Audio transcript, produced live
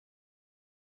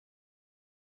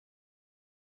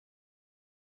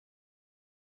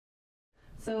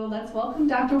So let's welcome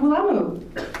Dr. Wulamu.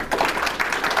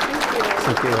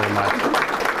 Thank you very much.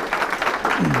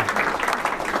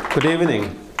 Good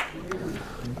evening.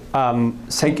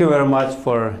 Thank you very much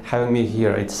for having me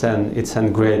here. It's a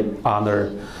great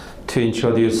honor to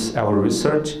introduce our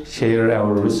research, share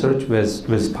our research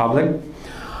with public.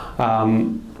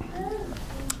 And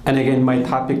again, my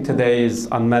topic today is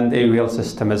unmanned aerial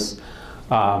systems,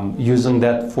 using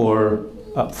that for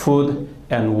food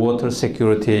and water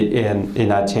security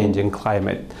in a changing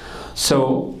climate.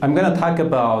 So I'm going to talk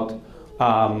about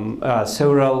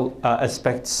several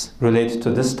aspects related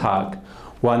to this talk.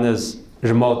 One is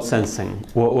remote sensing.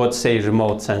 What's say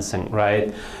remote sensing,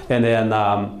 right? And then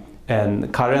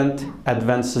and current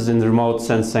advances in remote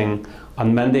sensing,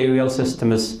 unmanned aerial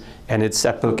systems, and its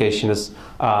applications,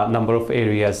 number of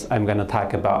areas I'm going to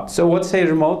talk about. So what's say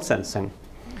remote sensing?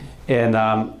 And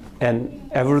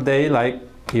every day, like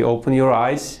you open your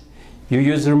eyes, you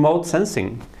use remote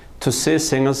sensing to see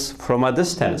things from a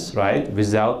distance, right?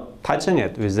 Without touching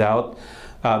it, without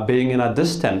being in a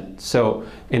distance. So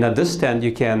in a distance,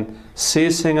 you can see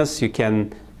things, you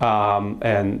can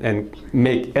and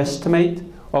make estimate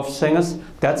of things.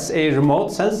 That's a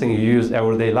remote sensing you use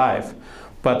everyday life.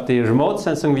 But the remote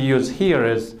sensing we use here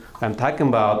is, I'm talking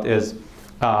about is,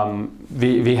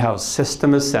 we have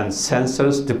systems and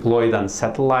sensors deployed on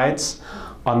satellites,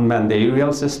 unmanned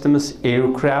aerial systems,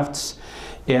 aircrafts,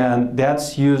 and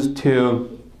that's used to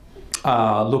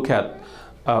look at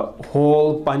a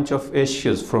whole bunch of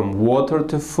issues from water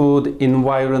to food,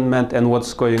 environment, and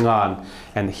what's going on,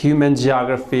 and human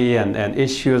geography and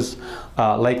issues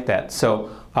like that. So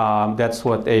that's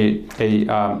what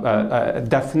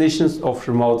definitions of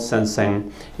remote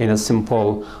sensing in a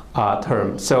simple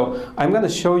term. So I'm going to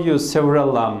show you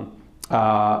several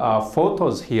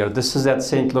photos here. This is at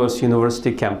St. Louis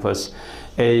University campus,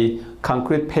 a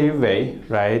concrete paveway,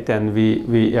 right? And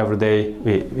we every day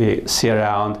we see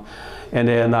around. And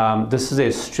then this is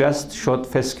a stressed short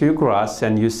fescue grass,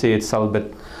 and you see it's a little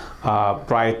bit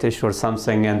brightish or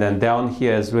something. And then down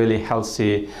here is really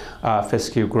healthy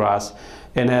fescue grass.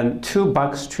 And then two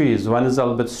box trees. One is a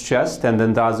little bit stressed, and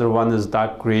then the other one is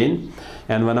dark green.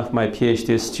 And one of my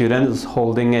Ph.D. students is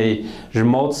holding a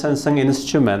remote sensing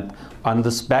instrument on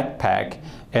this backpack,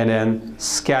 and then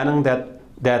scanning that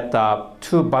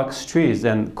two box trees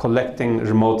and collecting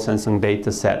remote sensing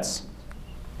data sets.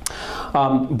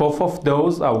 Both of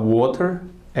those are water,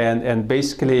 and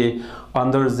basically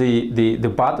under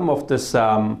the bottom of this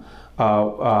pond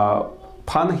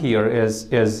here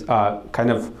is kind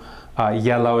of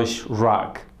yellowish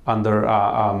rock under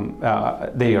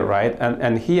there, right?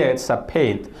 And here it's a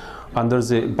paint. Under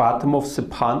the bottom of the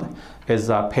pond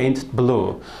is painted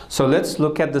blue. So let's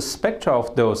look at the spectra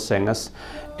of those things.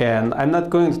 And I'm not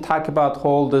going to talk about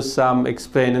all this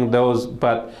explaining those,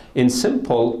 but in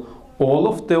simple, all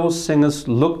of those things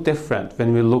look different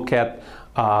when we look at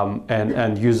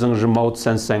and using remote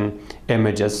sensing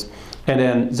images. And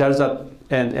then there's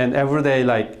and every day,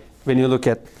 like when you look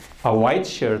at a white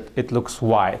shirt, it looks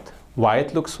white. Why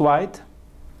it looks white?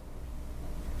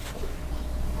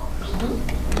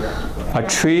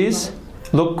 Trees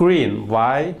look green.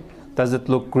 Why does it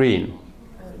look green?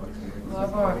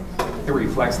 It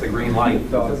reflects the green light.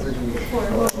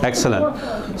 Excellent.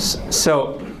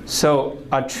 So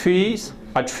a tree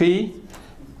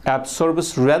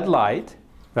absorbs red light,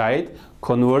 right?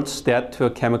 Converts that to a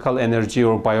chemical energy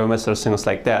or biomass or things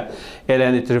like that. And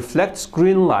then it reflects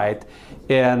green light,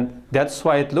 and that's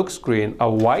why it looks green. A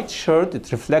white shirt,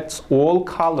 it reflects all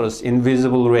colors in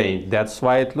visible range. That's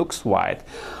why it looks white.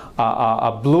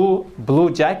 A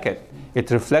blue jacket, it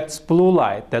reflects blue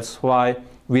light. That's why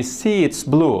we see it's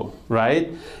blue,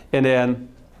 right? And then,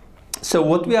 so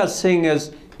what we are seeing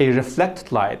is a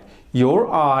reflected light.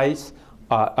 Your eyes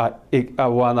are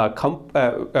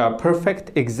a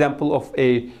perfect example of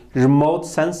a remote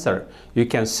sensor. You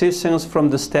can see things from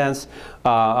distance.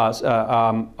 And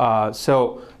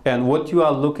what you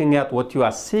are looking at, what you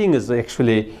are seeing is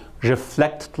actually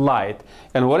reflected light.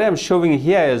 And what I'm showing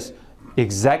here is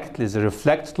exactly the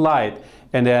reflected light.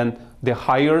 And then the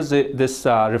higher this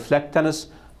reflectance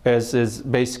is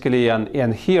basically,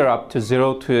 and here up to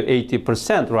 0 to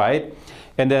 80%, right?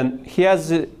 And then here's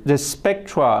the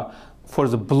spectra. For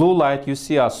the blue light, you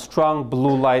see a strong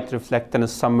blue light reflectance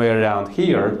somewhere around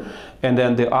here. And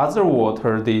then the other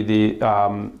water,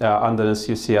 underneath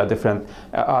you see a different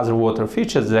other water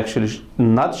features is actually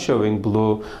not showing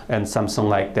blue and something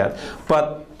like that.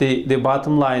 But the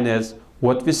bottom line is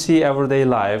what we see everyday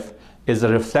life is a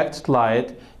reflected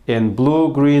light in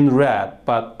blue, green, red.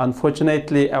 But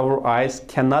unfortunately, our eyes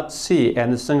cannot see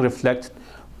anything reflected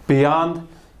beyond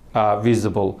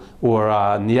visible,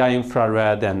 or near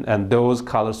infrared, and those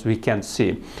colors we can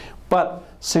see. But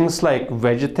things like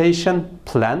vegetation,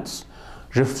 plants,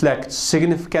 reflect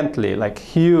significantly, like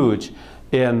huge,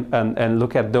 and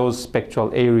look at those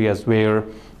spectral areas where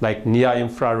like near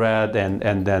infrared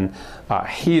and then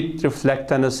heat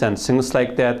reflectance and things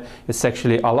like that. It's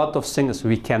actually a lot of things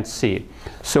we can't see.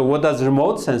 So what does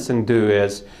remote sensing do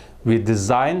is we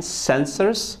design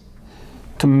sensors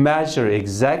to measure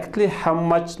exactly how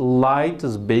much light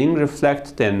is being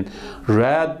reflected in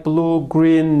red, blue,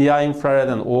 green, near infrared,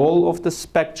 and all of the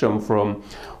spectrum from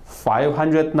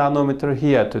 500 nanometer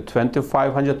here to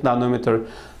 2500 nanometer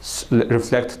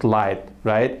reflected light,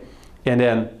 right? And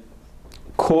then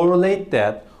correlate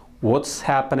that what's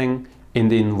happening in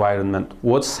the environment,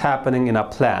 what's happening in a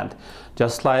plant.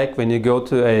 Just like when you go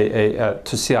to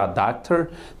to see a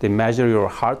doctor, they measure your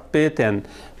heartbeat and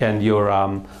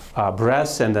your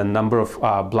breath and the number of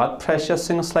blood pressure,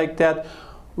 things like that.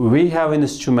 We have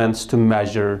instruments to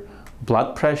measure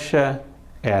blood pressure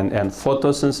and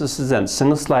photosynthesis and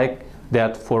things like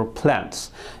that for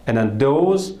plants. And then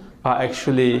those are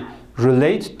actually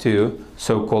relate to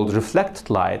so-called reflected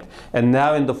light. And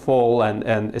now in the fall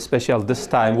and especially this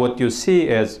time, what you see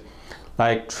is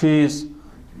like trees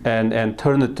and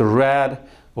turn it to red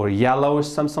or yellow or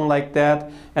something like that.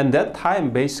 And that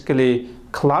time basically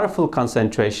chlorophyll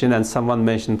concentration, and someone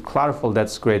mentioned chlorophyll,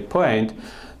 that's a great point,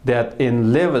 that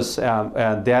in leaves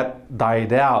that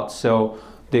died out. So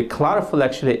the chlorophyll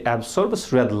actually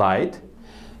absorbs red light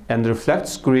and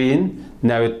reflects green.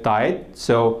 Now it died,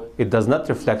 so it does not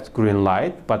reflect green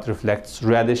light, but reflects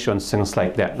reddish and things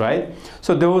like that, right?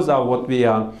 So those are what we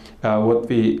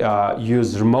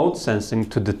use remote sensing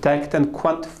to detect and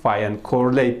quantify and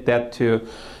correlate that to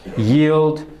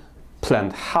yield,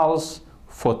 plant health,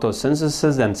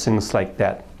 photosynthesis, and things like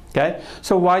that. Okay,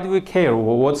 so why do we care?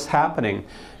 Well, what's happening?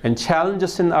 And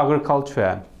challenges in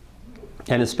agriculture,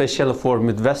 and especially for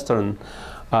Midwestern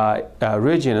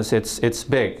regions, it's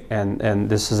big, and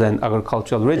this is an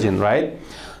agricultural region, right?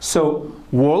 So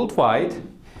worldwide,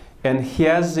 and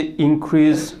here's the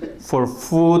increase for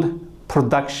food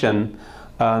production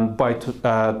by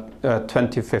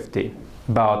 2050.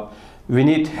 We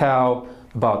need to have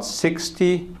about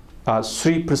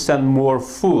 63% more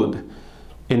food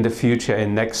in the future,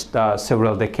 in next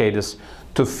several decades,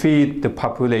 to feed the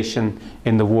population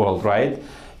in the world, right?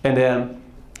 And then,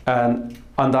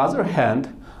 on the other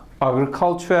hand,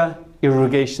 agriculture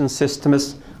irrigation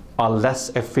systems are less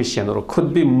efficient or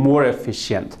could be more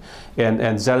efficient,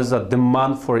 and there is a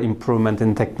demand for improvement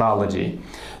in technology.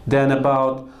 Then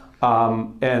about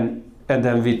and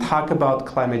then we talk about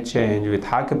climate change, we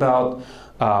talk about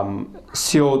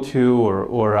CO2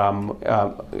 or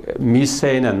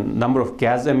methane and number of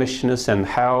gas emissions, and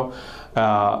how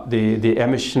the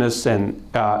emissions and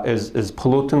is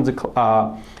polluting the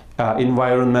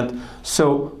environment.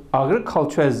 So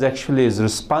agriculture is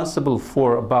responsible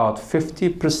for about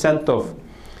 50% of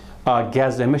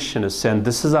gas emissions, and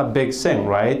this is a big thing,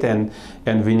 right? And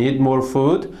we need more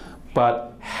food,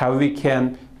 but how we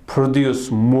can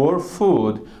produce more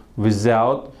food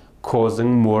without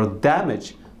causing more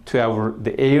damage to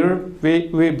the air we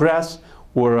breathe,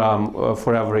 or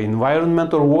for our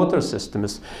environment or water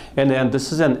systems. And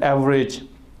this is an average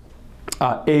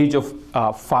age of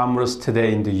farmers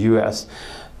today in the US.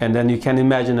 And then you can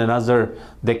imagine another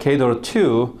decade or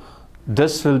two,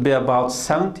 this will be about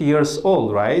 70 years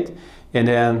old, right? And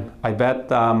then I bet,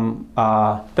 don't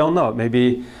know,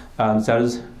 maybe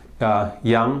there's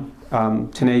young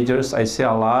teenagers I see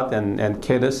a lot, and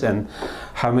kids, and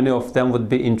how many of them would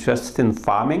be interested in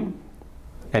farming?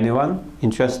 Anyone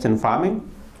interested in farming?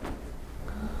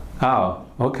 Oh,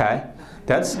 okay,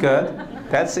 that's good.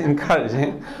 That's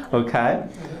encouraging. Okay,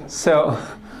 so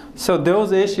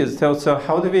those issues. So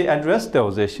how do we address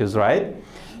those issues, right?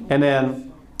 And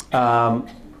then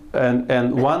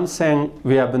and one thing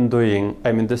we have been doing.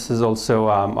 I mean, this is also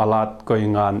a lot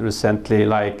going on recently.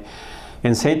 Like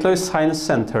in St. Louis Science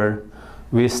Center,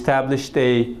 we established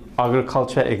a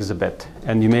agriculture exhibit,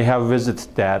 and you may have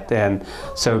visited that. And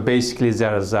so basically,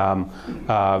 there's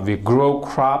we grow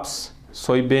crops,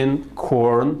 soybean,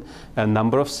 corn, a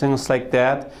number of things like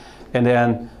that. And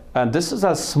then this is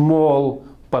a small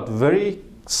but very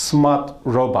smart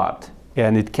robot,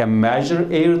 and it can measure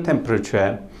air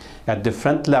temperature at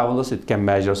different levels. It can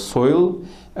measure soil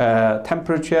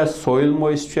temperature, soil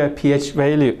moisture, pH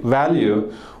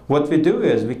value. What we do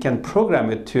is we can program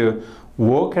it to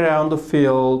walk around the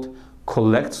field,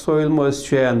 collect soil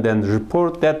moisture, and then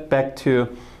report that back to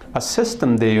a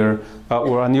system there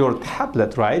or on your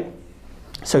tablet, right?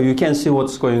 So you can see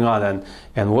what's going on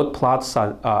and what plots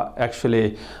are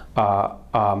actually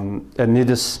need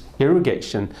this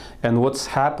irrigation and what's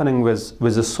happening with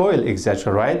the soil,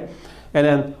 etc. Right? And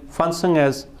then fun thing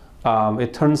is,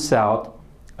 it turns out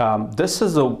this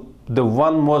is the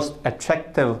one most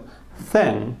attractive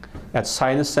thing at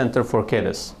Science Center for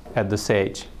Kids at this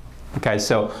age. Okay,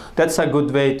 so that's a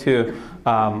good way to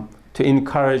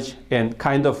encourage and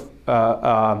kind of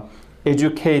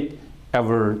educate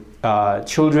our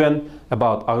children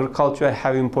about agriculture,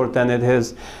 how important it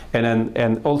is,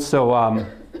 and also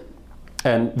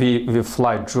and we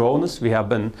fly drones. We have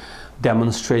been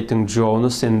demonstrating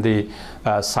drones in the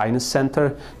Science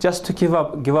Center, just to give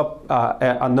up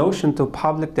a notion to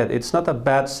public that it's not a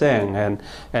bad thing, and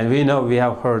we know, we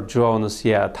have heard drones,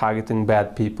 yeah, targeting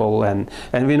bad people, and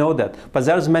we know that, but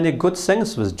there's many good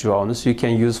things with drones you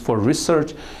can use for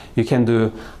research. You can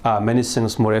do many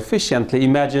things more efficiently.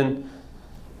 Imagine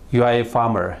you are a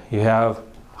farmer, you have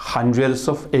hundreds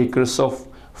of acres of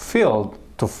field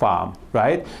to farm,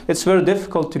 right? It's very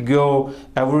difficult to go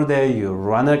every day, you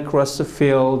run across the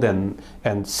field and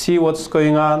see what's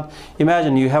going on.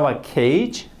 Imagine you have a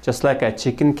cage, just like a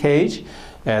chicken cage,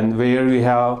 and where you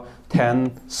have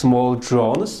 10 small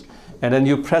drones, and then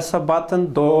you press a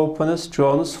button, door opens,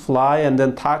 drones fly, and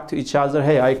then talk to each other.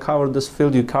 Hey, I covered this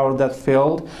field, you covered that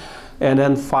field, and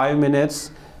then 5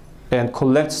 minutes, and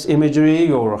collects imagery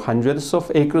or hundreds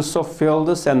of acres of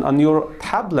fields, and on your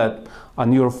tablet,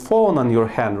 on your phone, on your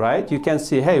hand, right? You can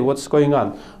see, hey, what's going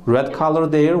on? Red color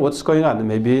there, what's going on?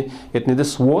 Maybe it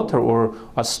needs water, or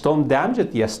a storm damaged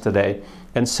it yesterday,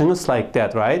 and things like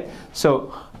that, right?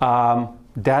 So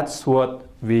that's what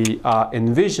we are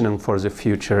envisioning for the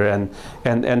future,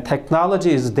 and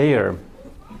technology is there.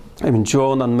 I mean,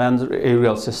 drone unmanned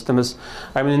aerial systems,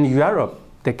 I mean, in Europe,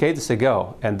 decades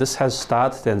ago, and this has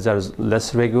started, and there's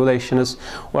less regulations,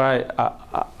 or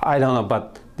I don't know,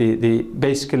 but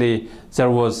basically there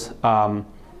was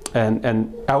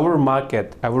and our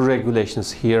market, our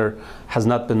regulations here has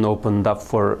not been opened up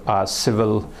for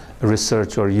civil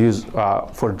research or use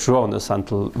for drones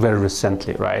until very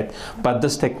recently, right? But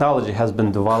this technology has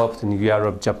been developed in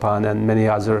Europe, Japan, and many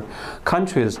other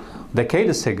countries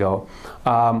decades ago.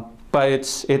 But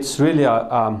it's really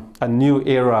a new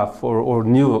era or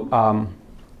new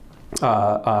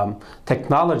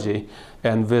technology,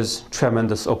 and with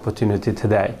tremendous opportunity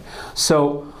today.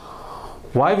 So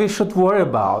why we should worry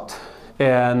about,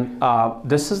 and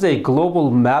this is a global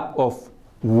map of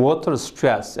water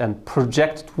stress and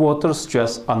projected water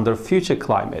stress under future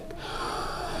climate.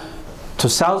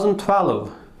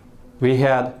 2012, we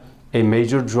had a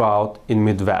major drought in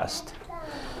Midwest.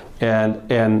 And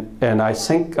I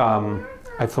think,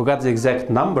 I forgot the exact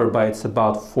number, but it's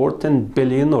about 14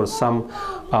 billion or some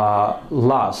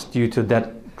lost due to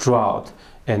that drought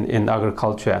in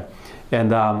agriculture.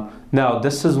 And now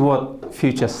this is what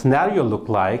future scenario look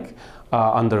like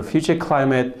under future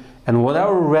climate. And what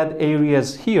our red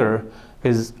areas here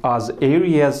is as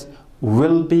areas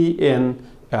will be in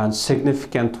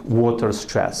significant water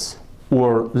stress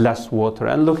or less water.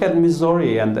 And look at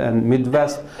Missouri and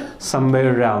Midwest,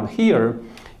 somewhere around here,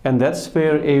 and that's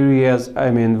where areas,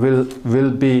 I mean,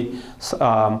 will be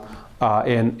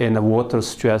in a water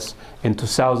stress in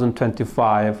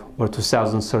 2025 or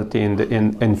 2030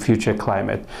 in future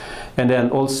climate. And then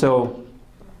also,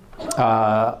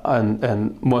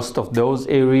 and most of those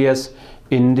areas,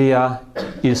 India,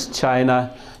 East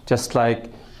China, just like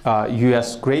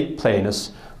U.S. Great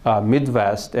Plains,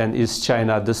 Midwest and East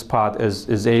China, this part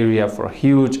is area for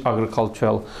huge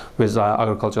agricultural with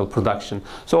agricultural production.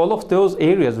 So all of those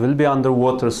areas will be under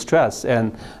water stress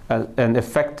and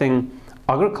affecting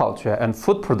agriculture and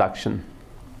food production.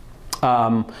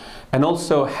 And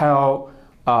also how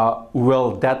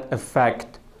will that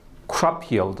affect crop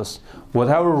yields?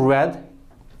 Whatever red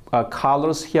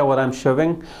colors here, what I'm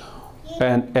showing,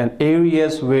 and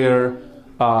areas where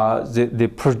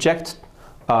the projected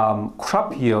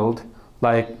crop yield,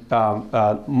 like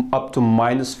up to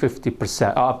minus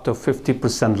 50%, up to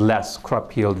 50% less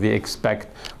crop yield we expect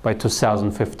by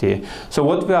 2050. So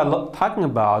what we are talking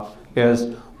about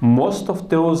is most of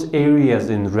those areas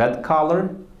in red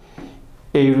color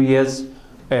areas,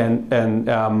 and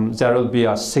there will be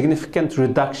a significant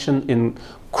reduction in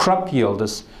crop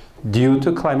yields due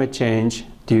to climate change,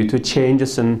 due to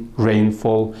changes in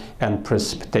rainfall and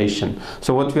precipitation.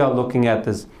 So what we are looking at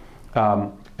is,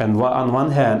 and on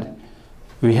one hand,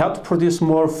 we have to produce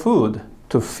more food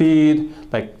to feed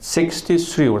like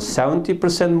 63 or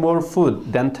 70% more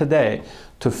food than today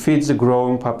to feed the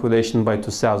growing population by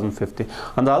 2050.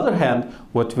 On the other hand,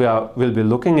 what will be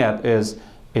looking at is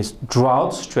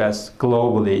drought stress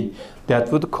globally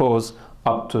that would cause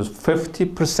up to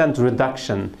 50%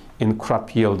 reduction in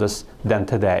crop yields than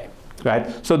today,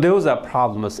 right? So those are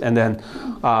problems. And then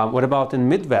what about in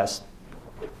Midwest?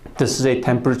 This is a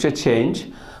temperature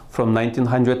change from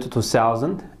 1900 to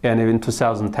 2000 and even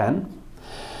 2010.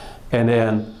 And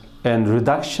then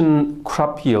reduction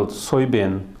crop yield,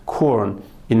 soybean, corn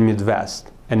in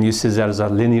Midwest. And you see there's a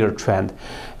linear trend.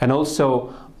 And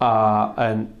also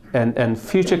and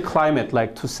future climate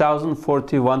like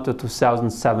 2041 to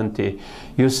 2070,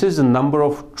 you see the number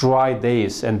of dry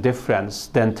days and difference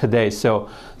than today. So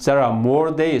there are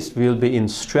more days will be in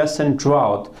stress and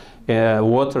drought,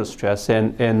 water stress,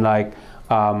 and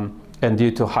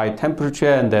due to high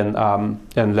temperature and then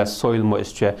and less soil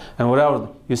moisture. And whatever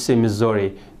you see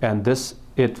Missouri, and this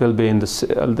it will be in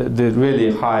the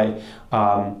really high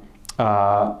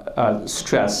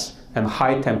stress and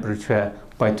high temperature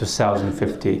by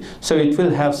 2050. So it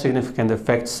will have significant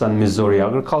effects on Missouri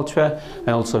agriculture and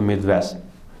also Midwest.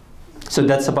 So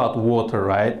that's about water,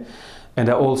 right? And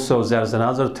also there's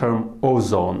another term,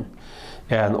 ozone.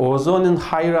 And ozone in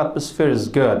higher atmosphere is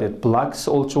good. It blocks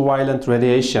ultraviolet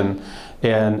radiation,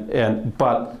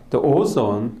 but the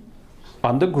ozone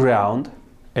on the ground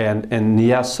and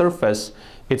near surface,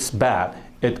 it's bad.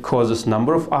 It causes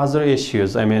number of other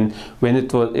issues. I mean, when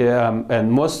it was,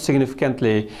 and most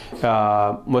significantly,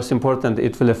 most important,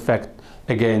 it will affect,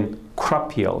 again,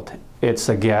 crop yield. It's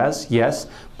a gas, yes,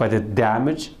 but it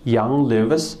damages young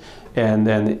leaves and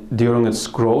then during its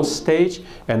growth stage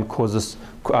and causes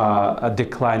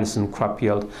declines in crop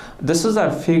yield. This is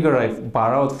a figure I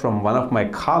borrowed from one of my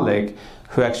colleagues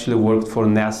who actually worked for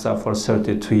NASA for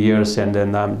 32 years and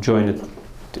then joined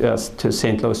to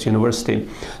St. Louis University.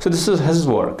 So this is his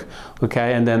work,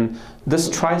 okay? And then this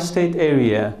tri-state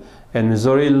area in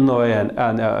Missouri, Illinois, and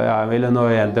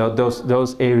Illinois, and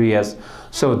those areas.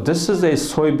 So this is a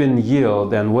soybean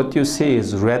yield, and what you see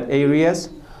is red areas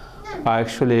are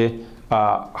actually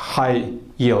high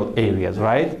yield areas,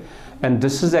 right? And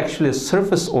this is actually a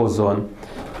surface ozone.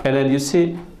 And then you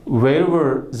see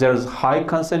wherever there's high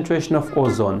concentration of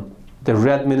ozone, the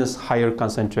red means higher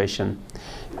concentration.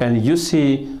 And you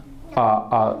see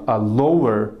a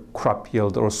lower crop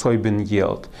yield or soybean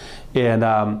yield. And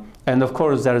of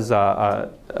course, there's a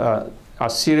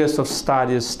series of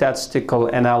studies, statistical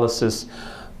analysis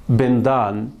been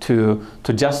done to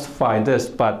justify this,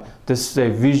 but this is a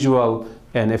visual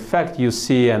and effect you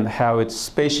see and how it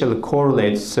spatially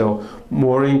correlates. So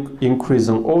more increase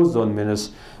in ozone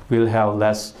means we'll have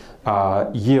less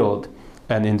yield.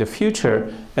 And in the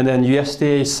future, and then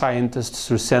USDA scientists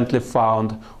recently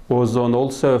found ozone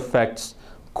also affects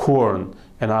corn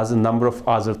and a number of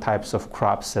other types of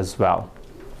crops as well.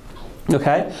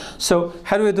 Okay, so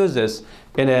how do we do this?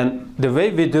 And then the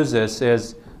way we do this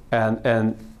is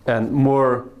and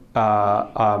more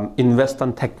invest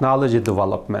on technology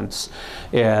developments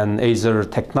and either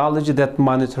technology that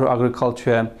monitor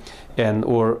agriculture and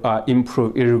or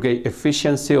improve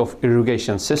efficiency of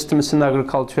irrigation systems in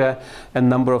agriculture and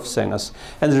number of things.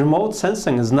 And remote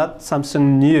sensing is not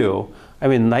something new. I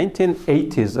mean,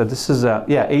 1980s. This is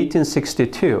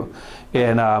 1862,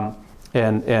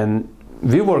 and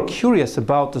we were curious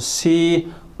about the sea,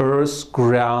 earth,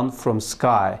 ground from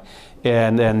sky,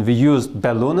 and we used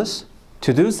balloons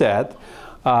to do that,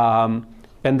 and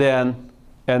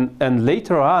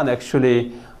later on,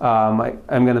 actually,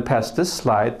 I'm going to pass this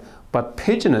slide. But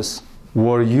pigeons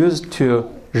were used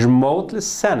to remotely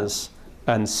sense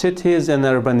in cities and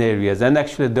urban areas. And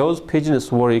actually, those pigeons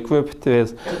were equipped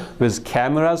with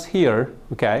cameras here.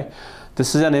 Okay,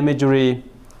 this is an imagery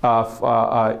of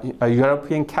a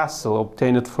European castle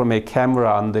obtained from a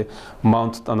camera on the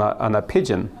mounted on a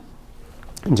pigeon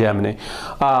in Germany.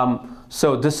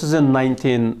 So this is in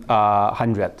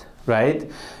 1900,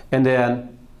 right? And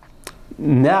then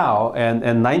now, and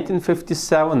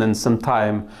 1957, and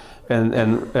sometime.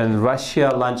 And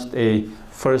Russia launched a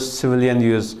first civilian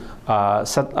use,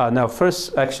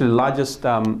 first actually largest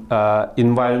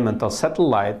environmental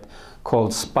satellite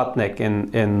called Sputnik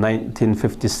in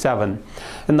 1957.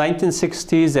 In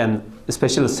 1960s and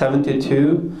especially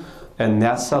 72, and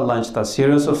NASA launched a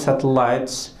series of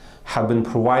satellites, have been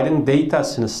providing data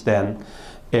since then.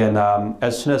 And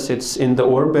as soon as it's in the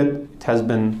orbit, it has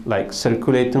been like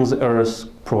circulating the Earth,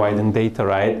 providing data,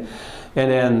 right?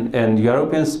 And then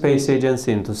European Space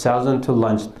Agency in 2002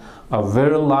 launched a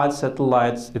very large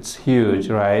satellites. It's huge,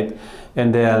 right?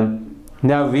 And then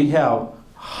now we have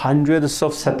hundreds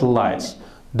of satellites.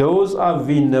 Those are,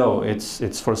 we know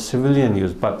it's for civilian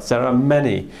use, but there are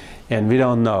many and we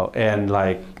don't know. And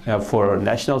like for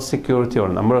national security or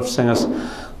a number of things,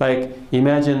 like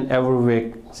imagine every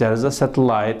week there is a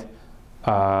satellite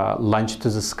launch to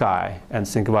the sky and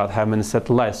think about how many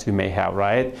satellites we may have,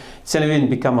 right? It's even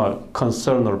become a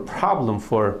concern or problem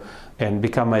for, and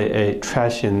become a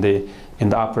trash in the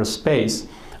upper space.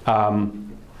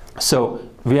 So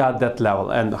we are at that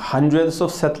level, and hundreds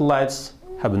of satellites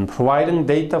have been providing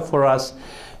data for us,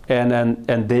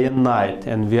 and day and night,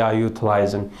 and we are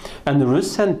utilizing. And the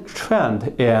recent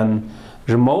trend in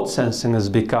remote sensing has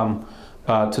become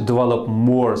to develop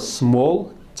more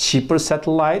small, cheaper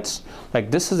satellites. Like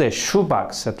this is a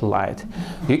shoebox satellite.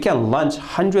 You can launch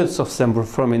hundreds of them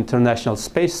from International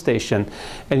Space Station,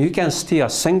 and you can see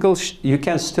you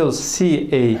can still see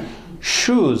a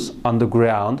shoes on the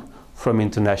ground from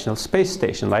International Space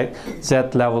Station, right?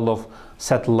 That level of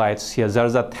satellites here.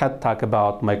 There's a TED talk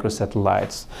about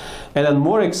microsatellites. And then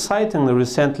more excitingly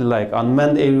recently, like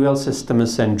unmanned aerial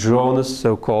systems and drones,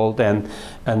 so-called, and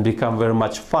become very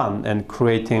much fun and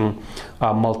creating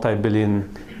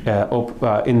multi-billion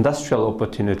industrial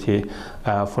opportunity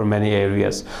for many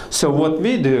areas. So what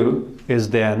we do is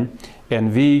then,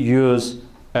 and we use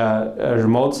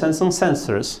remote sensing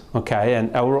sensors, okay,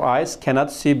 and our eyes cannot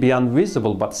see beyond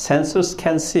visible, but sensors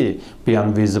can see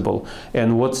beyond visible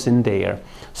and what's in there.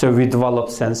 So we develop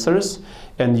sensors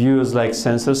and use like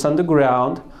sensors on the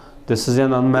ground. This is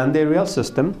an unmanned aerial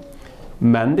system,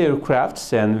 manned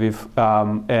aircrafts, and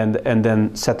and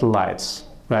then satellites,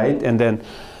 right? And then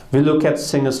we look at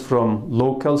things from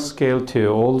local scale to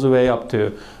all the way up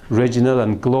to regional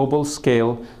and global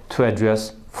scale to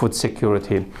address food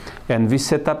security. And we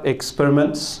set up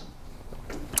experiments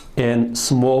in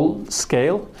small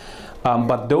scale,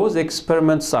 but those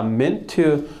experiments are meant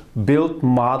to build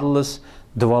models,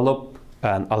 develop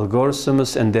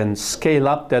algorithms, and then scale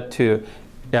up that to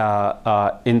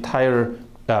entire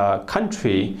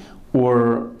country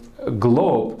or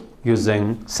globe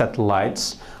using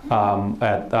satellites,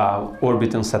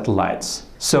 orbiting satellites.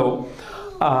 So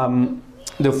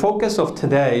the focus of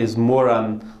today is more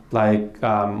on like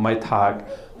my talk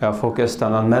focused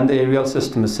on unmanned aerial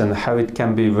systems and how it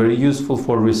can be very useful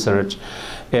for research.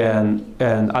 And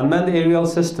unmanned aerial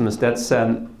systems, that's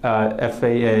an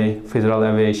FAA, Federal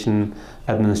Aviation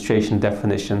Administration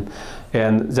definition.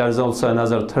 And there's also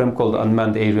another term called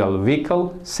unmanned aerial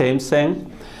vehicle, same thing.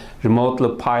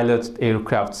 Remotely piloted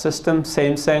aircraft system,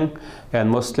 same thing, and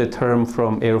mostly term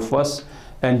from Air Force.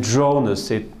 And drones,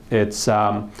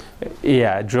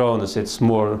 drones, it's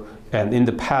more, and in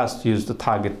the past used to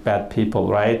target bad people,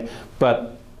 right?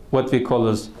 But what we call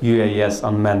is UAS,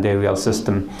 unmanned aerial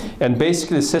system. And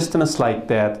basically systems like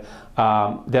that,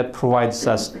 that provides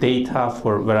us data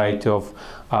for a variety of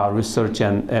research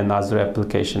and other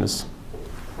applications.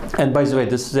 And by the way,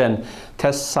 this is a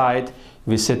test site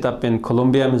we set up in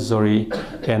Columbia, Missouri,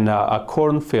 in a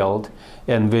cornfield,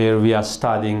 and where we are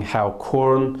studying how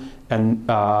corn and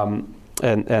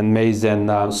maize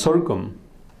and sorghum,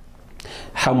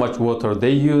 how much water they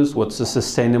use, what's a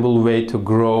sustainable way to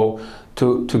grow,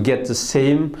 to get the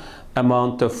same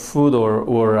amount of food or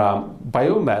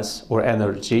biomass or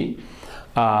energy,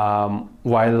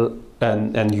 while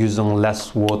and using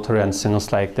less water and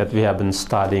things like that. We have been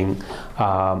studying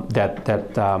that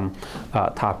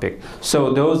topic.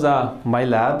 So those are my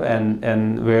lab,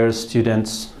 and where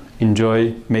students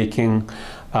enjoy making,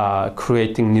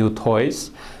 creating new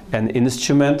toys and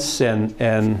instruments,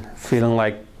 and feeling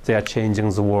like they are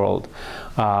changing the world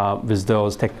with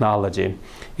those technology.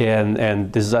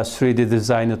 And these are 3D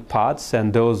designed parts,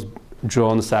 and those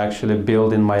drones are actually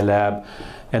built in my lab,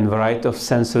 and variety of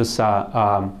sensors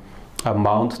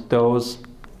mount those,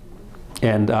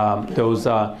 and those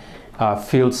are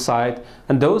field side,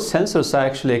 and those sensors are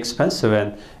actually expensive,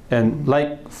 and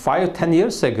like 5 or 10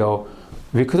 years ago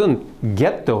we couldn't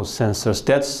get those sensors.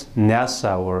 That's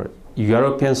NASA or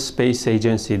European Space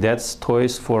Agency, that's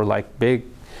toys for like big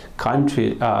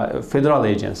country federal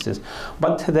agencies.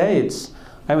 But today it's,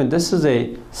 I mean, this is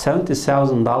a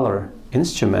 $70,000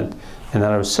 instrument, and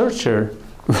a researcher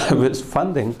with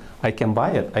funding, I can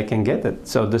buy it, I can get it.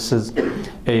 So this is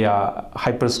a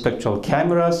hyperspectral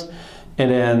cameras,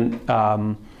 and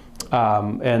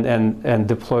then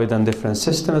deployed on different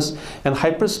systems. And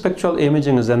hyperspectral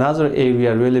imaging is another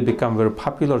area really become very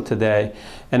popular today.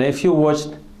 And if you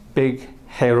watched Big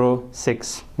Hero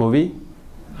 6 movie,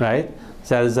 right?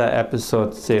 There is an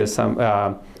episode, say some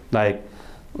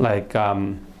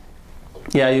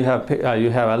yeah, you have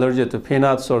allergy to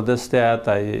peanuts or this, that,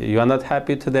 you are not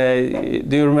happy today.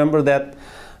 Do you remember that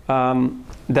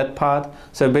that part?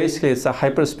 So basically it's a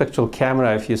hyperspectral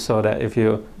camera, if you saw that, if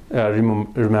you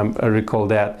recall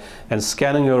that, and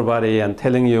scanning your body and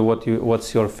telling you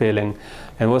what's your feeling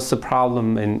and what's the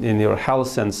problem in your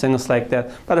health and things like that.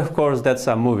 But of course that's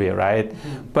a movie, right?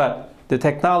 Mm-hmm. But the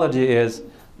technology is,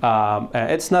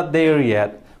 it's not there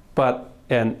yet, but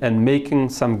and making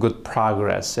some good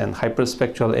progress in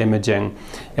hyperspectral imaging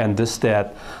and this,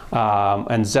 that.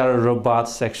 And there are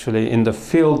robots actually in the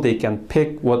field. They can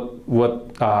pick what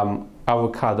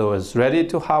avocado is ready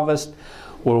to harvest,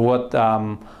 or what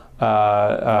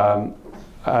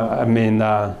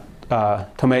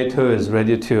tomato is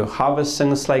ready to harvest,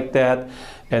 things like that.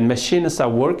 And machines are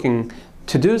working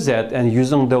to do that, and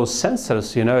using those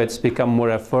sensors, you know, it's become more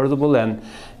affordable and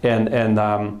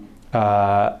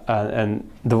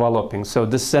developing. So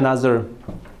this is another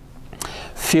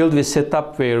field we set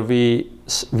up where we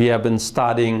have been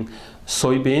studying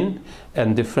soybean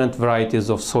and different varieties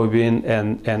of soybean,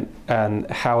 and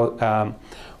how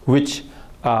which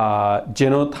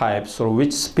genotypes or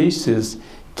which species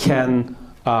can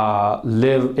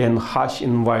live in harsh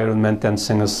environment and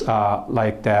things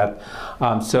like that.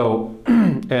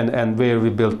 And where we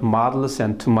built models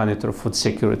and to monitor food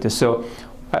security. So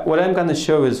what I'm going to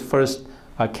show is first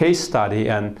a case study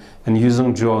and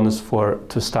using drones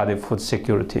to study food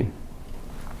security.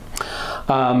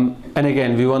 And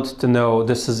again, we wanted to know,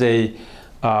 this is a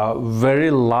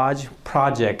very large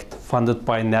project funded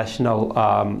by National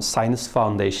Science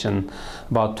Foundation,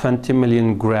 about 20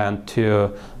 million grant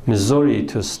to Missouri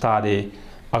to study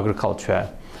agriculture.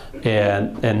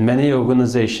 And many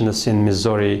organizations in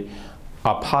Missouri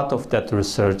are part of that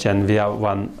research, and we have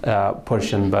one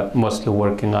portion, but mostly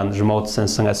working on remote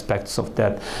sensing aspects of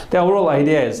that. The overall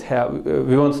idea is how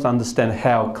we want to understand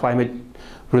how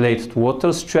climate-related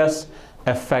water stress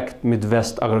affect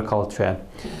Midwest agriculture.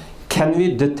 Can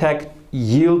we detect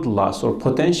yield loss or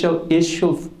potential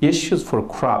issues for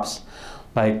crops,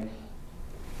 like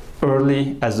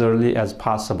early as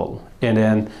possible? And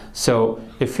then, so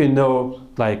if you know,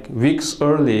 like weeks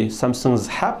early, something's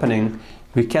happening,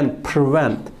 we can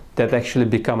prevent that actually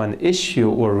become an issue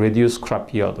or reduce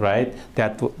crop yield, right?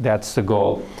 That's the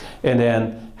goal. And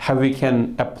then how we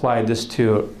can apply this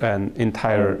to an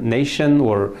entire nation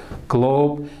or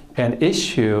globe and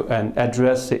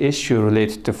address the issue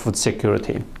related to food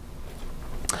security.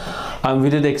 We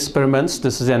did experiments.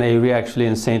 This is an area actually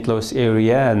in St. Louis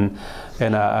area, and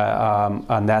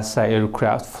a NASA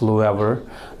aircraft flew over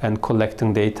and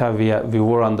collecting data. We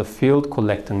were on the field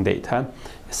collecting data.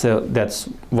 So that's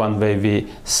one way we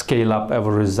scale up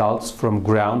our results from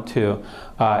ground to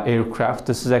aircraft.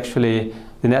 This is actually,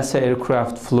 the NASA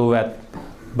aircraft flew at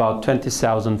about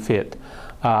 20,000 feet.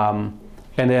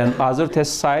 And then other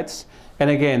test sites. And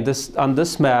again, on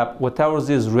this map, whatever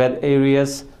these red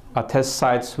areas are test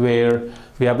sites where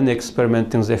we have been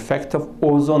experimenting the effect of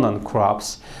ozone on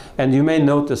crops. And you may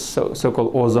notice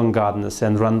so-called ozone gardens,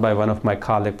 and run by one of my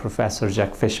colleagues, Professor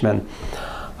Jack Fishman.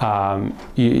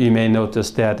 You may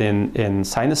notice that in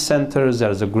science centers,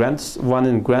 there's one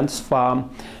in Grants Farm,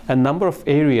 a number of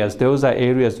areas. Those are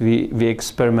areas we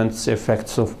experiment the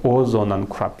effects of ozone on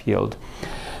crop yield.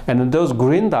 And in those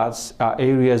green dots are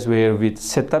areas where we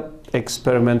set up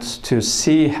experiments to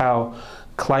see how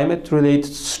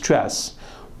climate-related stress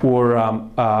or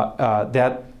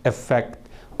that affect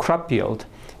crop yield.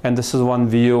 And this is one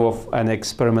view of an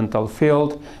experimental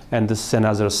field, and this is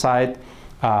another site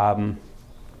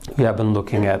we have been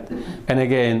looking at. And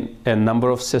again, a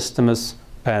number of systems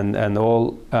and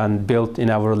built in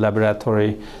our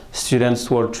laboratory. Students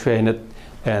were trained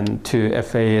and to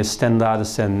FAA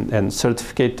standards and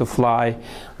certificate to fly,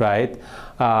 right?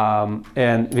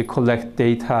 And we collect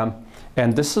data.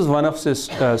 And this is one of this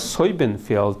soybean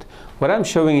field. What I'm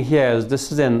showing here is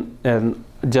this is an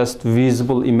just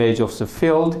visible image of the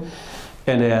field.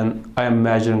 And then I'm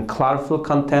measuring chlorophyll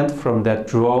content from that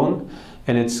drone.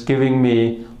 And it's giving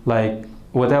me like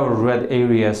whatever red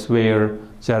areas where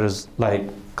there is like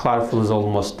chlorophyll is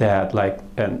almost dead, like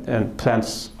and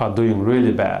plants are doing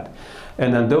really bad.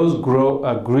 And then those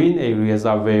green areas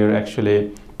are where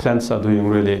actually plants are doing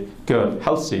really good,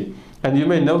 healthy. And you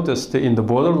may notice in the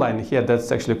borderline here,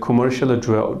 that's actually commercially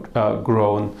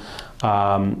grown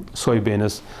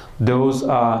soybeans. Those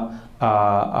are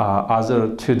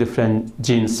other two different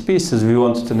gene species. We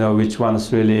want to know which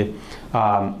ones really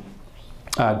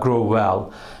grow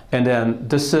well. And then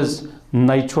this is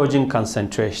nitrogen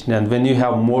concentration, and when you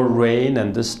have more rain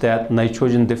and that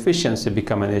nitrogen deficiency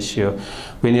become an issue.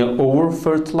 When you over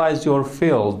fertilize your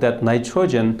field, that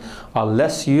nitrogen are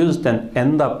less used and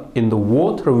end up in the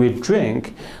water we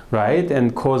drink, right,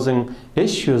 and causing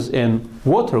issues in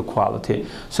water quality.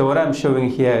 So what I'm showing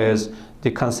here is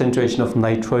the concentration of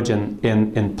nitrogen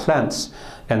in plants,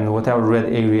 and whatever red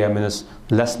area means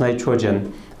less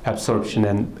nitrogen absorption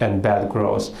and bad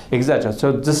growth, etc.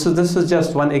 So this is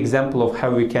just one example of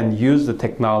how we can use the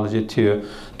technology to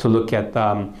look at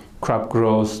crop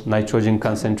growth, nitrogen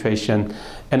concentration,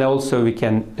 and also we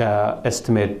can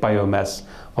estimate biomass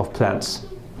of plants.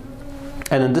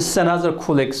 And then this is another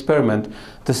cool experiment.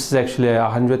 This is actually a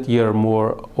 100-year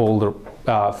more older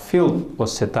field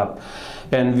was set up,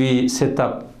 and we set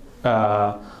up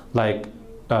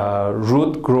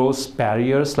root growth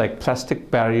barriers, like plastic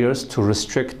barriers, to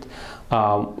restrict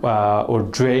or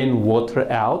drain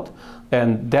water out,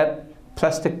 and that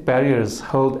plastic barrier is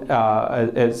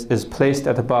placed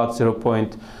at about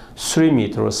 0.3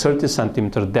 meter or 30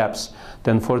 centimeter depths,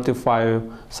 then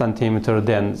 45 centimeter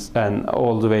depths, and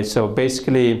all the way. So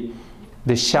basically,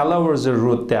 the shallower the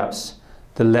root depths,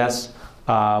 the less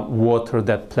water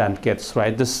that plant gets,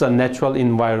 right? This is a natural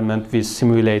environment. We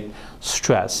simulate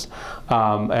stress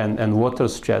and water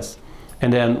stress.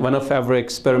 And then one of our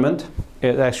experiment,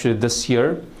 actually this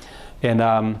year, and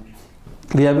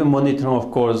we have been monitoring, of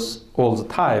course, all the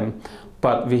time,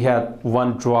 but we had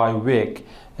one dry week.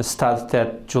 It started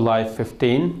at July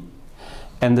 15,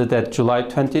 ended at July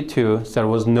 22. There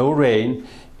was no rain,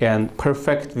 and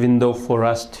perfect window for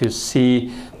us to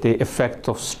see the effect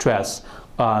of stress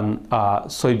on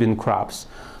soybean crops.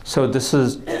 So this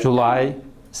is July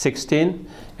 16,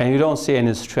 and you don't see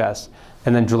any stress.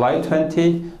 And then July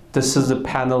 20, this is the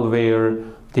panel where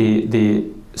the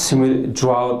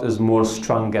drought is more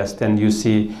strongest, and you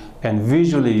see, and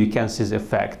visually you can see the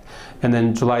effect. And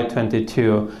then July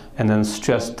 22, and then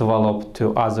stress developed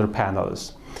to other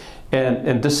panels.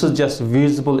 And this is just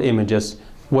visible images,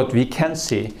 what we can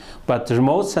see, but the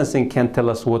remote sensing can tell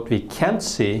us what we can't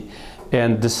see.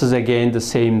 And this is again the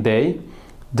same day.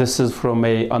 This is from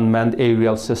a unmanned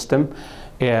aerial system,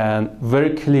 and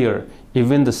very clear,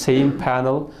 even the same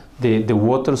panel, the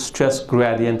water stress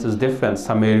gradient is different.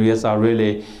 Some areas are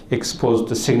really exposed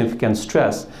to significant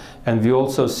stress, and we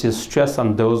also see stress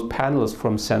on those panels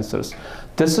from sensors.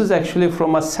 This is actually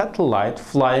from a satellite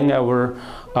flying over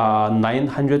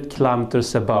 900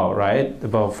 kilometers above, right?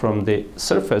 Above from the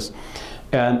surface.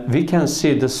 And we can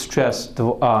see the stress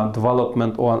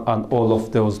development on all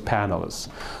of those panels.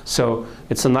 So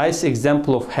it's a nice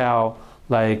example of how,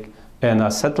 like in a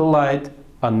satellite,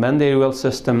 unmanned aerial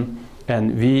system,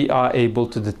 and we are able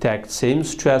to detect same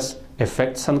stress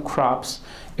effects on crops,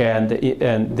 and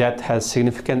that has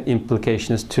significant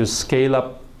implications to scale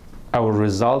up our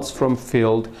results from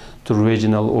field to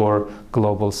regional or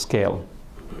global scale.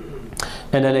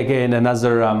 And then again,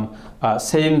 another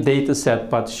same data set,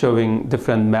 but showing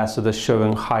different methods,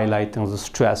 showing highlighting the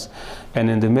stress. And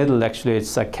in the middle, actually,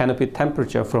 it's a canopy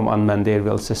temperature from unmanned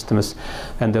aerial systems.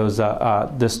 And those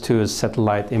this too is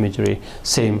satellite imagery,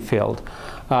 same field.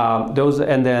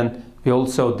 And then we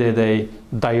also did a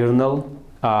diurnal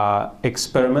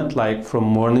experiment, like from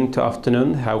morning to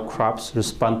afternoon, how crops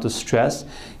respond to stress.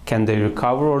 Can they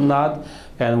recover or not?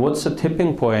 And what's the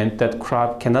tipping point that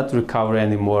crop cannot recover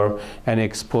anymore and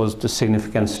exposed to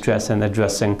significant stress, and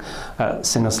addressing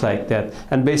things like that.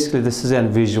 And basically this is in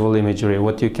visual imagery,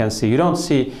 what you can see. You don't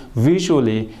see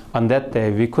visually on that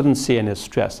day, we couldn't see any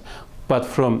stress. But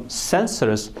from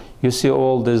sensors, you see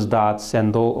all these dots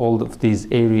and all of these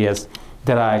areas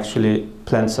that are actually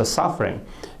plants are suffering.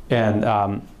 And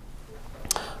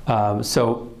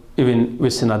so even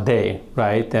within a day,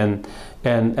 right?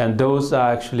 And those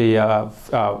are actually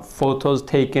photos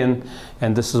taken,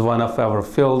 and this is one of our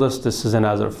fields, this is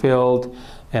another field,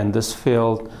 and this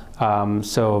field. One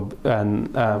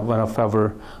of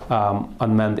our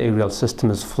unmanned aerial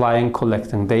systems is flying,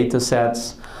 collecting data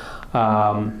sets.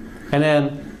 And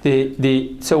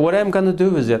then so what I'm going to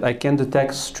do is that I can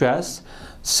detect stress.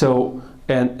 So,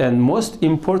 and most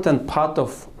important part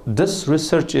of this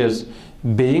research is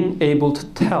being able to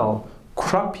tell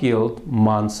crop yield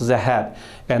months ahead.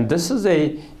 And this is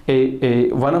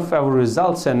one of our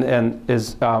results, and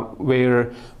is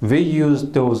where we use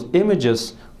those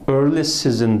images, early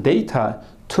season data,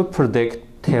 to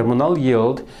predict terminal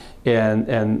yield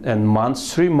and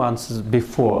months, 3 months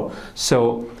before.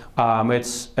 So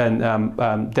that's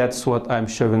what I'm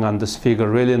showing on this figure,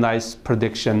 really nice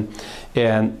prediction.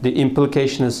 And the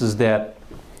implication is that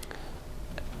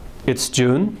it's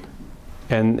June,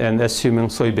 and assuming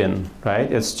soybean,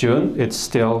 right? It's June, it's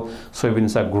still,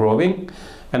 soybeans are growing,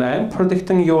 and I am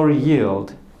predicting your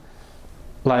yield,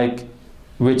 like,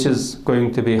 which is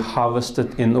going to be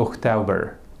harvested in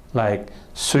October, like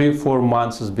 3-4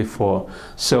 months before.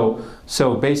 So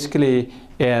basically,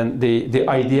 and the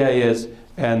idea is,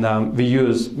 and we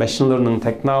use machine learning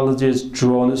technologies,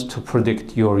 drones, to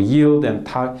predict your yield and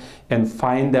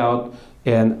find out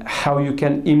and how you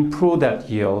can improve that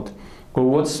yield, or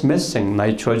what's missing,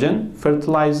 nitrogen,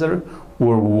 fertilizer,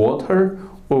 or water,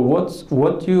 or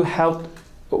what you have,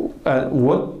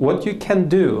 what you can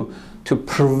do to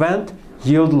prevent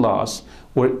yield loss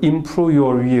or improve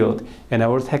your yield. And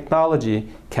our technology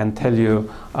can tell you,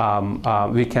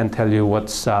 we can tell you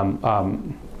what's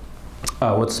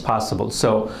possible.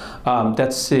 So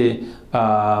that's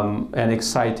an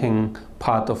exciting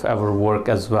part of our work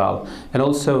as well. And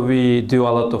also we do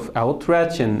a lot of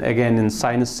outreach, and again in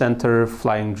Science Center,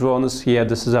 flying drones here.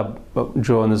 This is a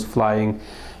drone is flying,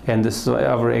 and this is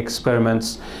our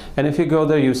experiments. And if you go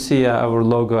there, you see our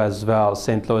logo as well,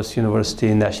 St. Louis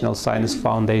University National Science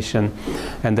Foundation,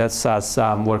 and that's us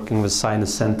working with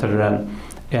Science Center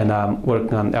and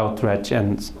working on outreach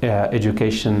and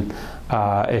education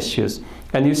issues.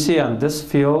 And you see on this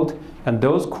field, and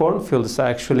those cornfields are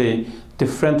actually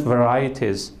different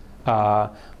varieties.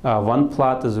 One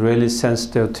plot is really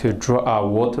sensitive to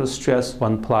water stress,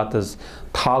 one plot is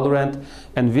tolerant,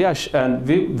 and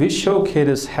we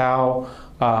showcase how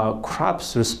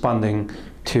crops responding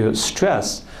to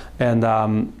stress. And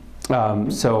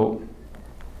so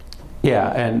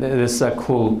yeah, and this is a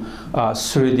cool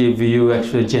 3D view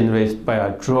actually generated by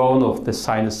a drone of the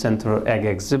Science Center Egg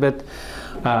Exhibit.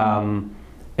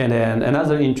 And then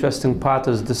another interesting part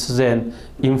is this is an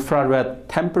infrared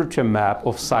temperature map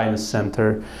of Science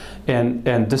Center, and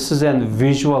this is a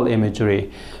visual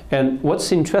imagery. And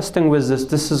what's interesting with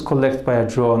this is collected by a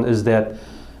drone, is that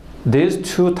there's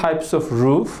two types of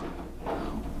roof,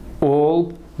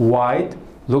 all white,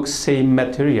 looks same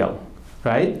material,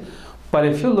 right? But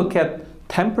if you look at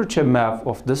temperature map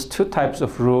of these two types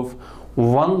of roof,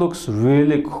 one looks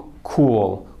really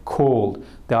cold,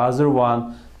 the other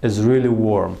one is really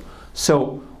warm.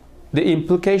 So the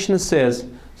implication says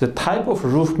the type of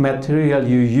roof material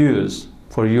you use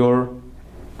for your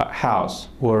house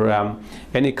or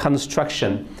any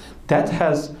construction, that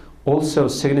has also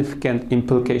significant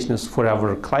implications for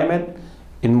our climate,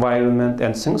 environment,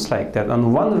 and things like that.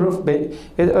 On one roof, it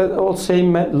all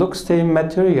looks same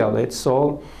material, it's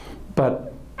all,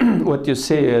 but what you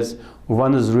see is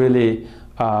one is really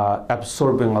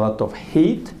absorbing a lot of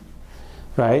heat,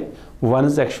 right? One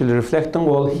is actually reflecting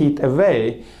all heat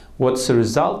away. What's the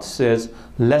result is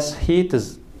less heat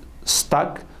is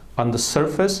stuck on the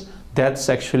surface. That's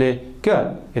actually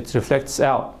good. It reflects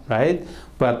out, right?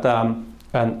 But on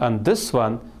this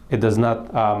one, it does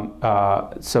not.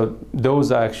 So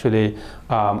those are actually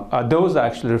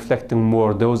reflecting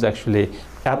more. Those actually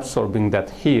absorbing that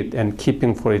heat and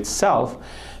keeping for itself,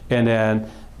 and then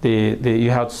you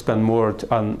have to spend more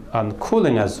on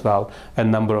cooling as well, a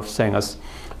number of things.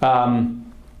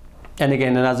 And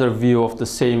again, another view of the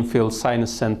same field,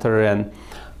 Science Center, and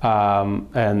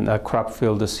a crop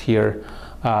field is here.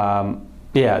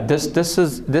 Yeah, this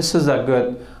is a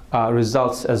good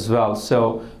results as well.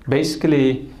 So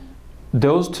basically,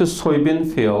 those two soybean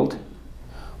field,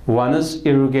 one is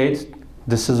irrigated,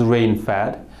 this is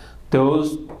rain-fed.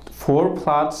 Those 4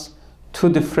 plots, 2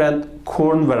 different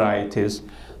corn varieties.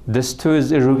 This 2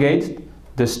 is irrigated,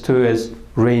 this 2 is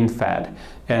rain-fed.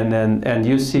 And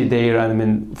you see there, I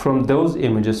mean, from those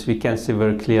images, we can see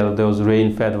very clearly those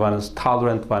rain-fed one is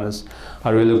tolerant, one is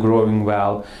really growing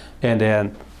well, and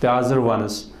then the other one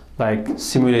is like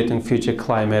simulating future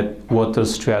climate, water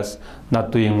stress,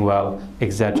 not doing well,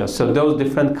 etc. So those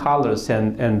different colors,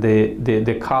 and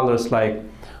the colors like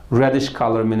reddish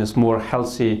color means more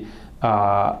healthy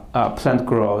plant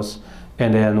growth,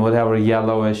 and then whatever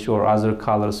yellowish or other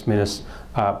colors means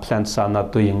plants are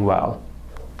not doing well.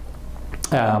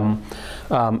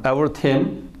 Our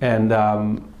team and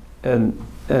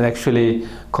actually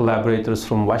collaborators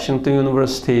from Washington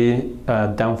University,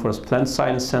 Danforth Plant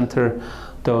Science Center,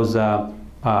 those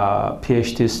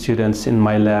Ph.D. students in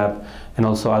my lab, and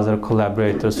also other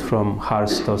collaborators from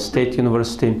Harstow State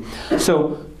University.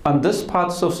 So on this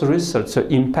parts of the research, so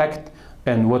impact,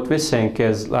 and what we think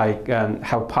is like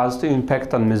have positive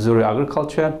impact on Missouri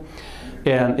agriculture.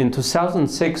 And in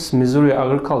 2006, Missouri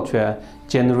agriculture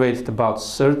generated about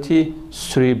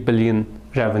 33 billion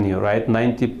revenue, right?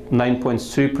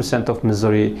 99.3% of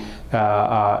Missouri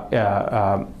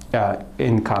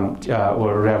income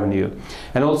or revenue.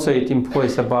 And also it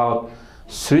employs about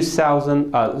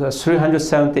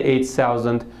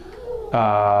 378,000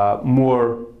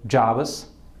 more jobs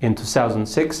in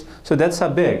 2006. So that's a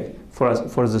big for us,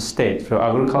 for the state. So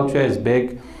agriculture is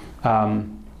big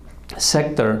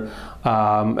sector,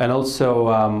 and also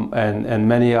and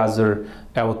many other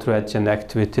outreach and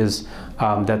activities.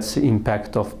 That's the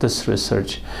impact of this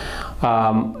research.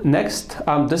 Next,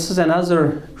 this is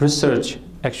another research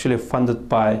actually funded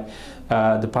by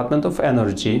Department of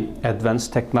Energy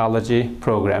Advanced Technology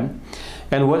Program.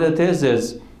 And what it is,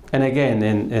 and again,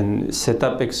 in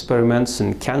setup experiments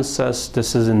in Kansas,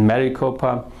 this is in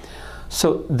Maricopa.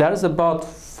 So there's about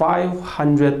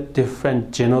 500 different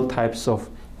genotypes of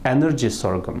energy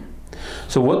sorghum.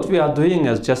 So what we are doing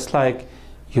is just like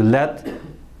you let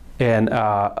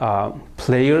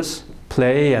players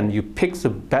play and you pick the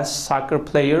best soccer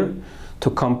player to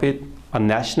compete on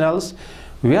nationals,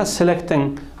 we are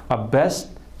selecting a best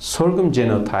sorghum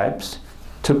genotypes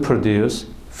to produce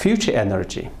future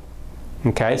energy.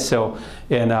 Okay, so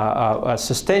in a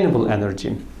sustainable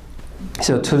energy.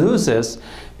 So to do this,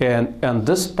 and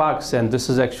this box, and this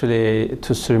is actually a $2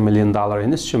 to $3 million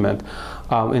instrument,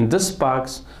 in this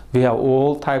box we have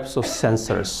all types of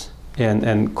sensors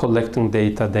and collecting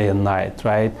data day and night,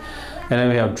 right? And then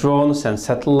we have drones and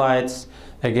satellites,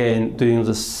 again doing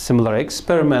the similar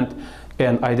experiment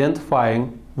and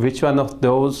identifying which one of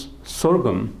those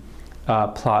sorghum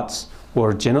plots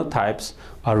or genotypes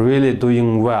are really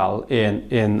doing well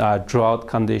in drought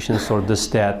conditions or this,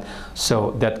 that.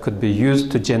 So that could be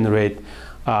used to generate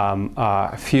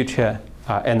future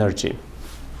energy.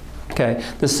 Okay,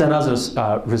 this is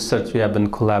another research we have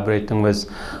been collaborating with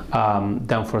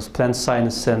Danforth Plant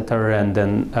Science Center, and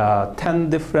then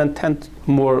 10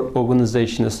 more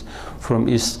organizations from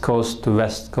East Coast to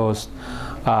West Coast,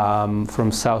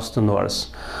 from South to North.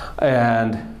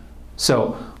 And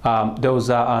so those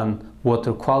are on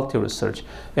water quality research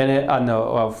and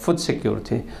on food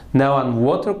security. Now on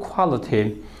water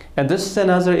quality, and this is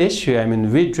another issue. I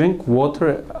mean, we drink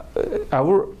water,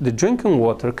 the drinking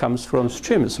water comes from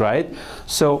streams, right?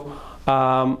 So,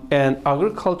 and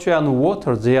agriculture and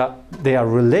water, they are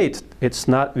related. It's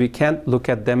not, we can't look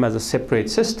at them as a separate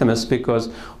systems, because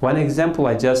one example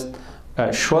I just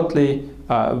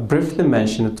briefly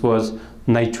mentioned, it was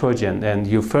nitrogen, and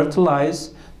you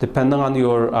fertilize, depending on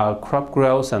your crop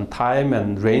growth and time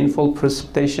and rainfall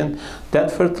precipitation, that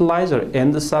fertilizer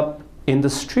ends up in the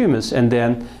streams, and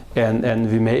then and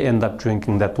we may end up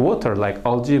drinking that water. Like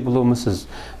algae blooms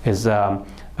is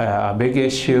a big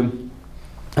issue,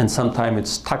 and sometimes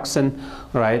it's toxin,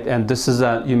 right? And this is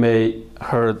you may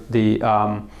heard the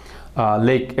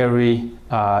Lake Erie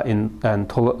in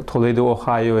Toledo,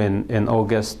 Ohio in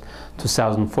August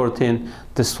 2014.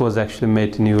 This was actually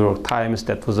made in New York Times.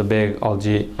 That was a big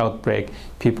algae outbreak.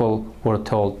 People were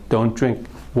told, don't drink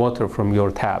water from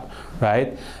your tap,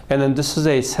 right? And then this is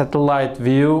a satellite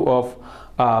view of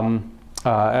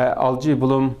algae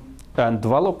bloom and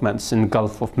developments in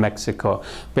Gulf of Mexico.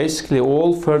 Basically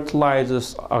all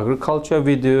fertilizers, agriculture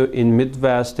we do in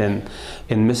Midwest and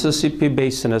in Mississippi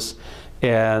basins,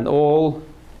 and all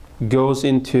goes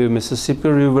into Mississippi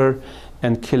River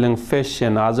and killing fish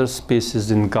and other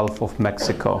species in Gulf of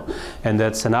Mexico. And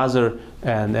that's another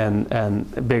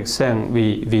and big thing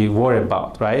we worry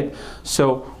about, right?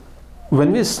 So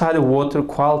when we study water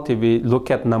quality, we look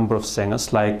at number of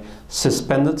things like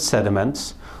suspended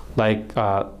sediments, like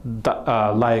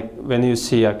when you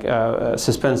see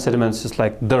suspended sediments, it's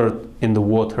like dirt in the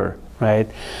water, right?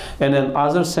 And then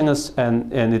other things,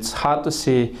 and it's hard to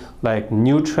see, like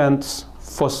nutrients,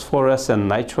 phosphorus and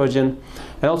nitrogen,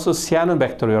 and also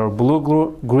cyanobacteria or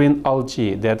blue-green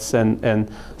algae. That's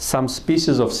and some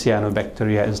species of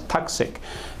cyanobacteria is toxic,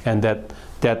 and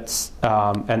that's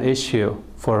an issue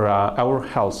for our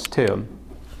health too.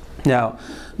 Now,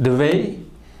 the way,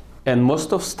 and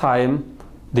most of the time,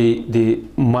 the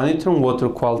monitoring water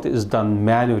quality is done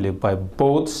manually by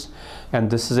boats, and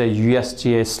this is a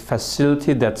USGS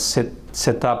facility that's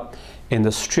set up in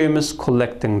the streams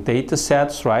collecting data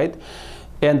sets, right?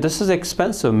 And this is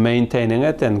expensive, maintaining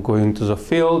it and going to the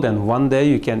field, and one day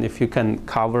you can, if you can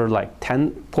cover like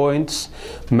 10 points,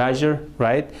 measure,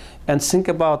 right? And think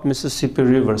about Mississippi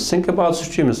River, think about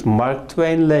streams, Mark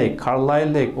Twain Lake, Carlisle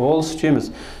Lake, all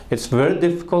streams. It's very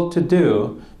difficult to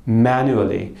do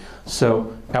manually.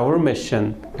 So our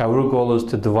mission, our goal is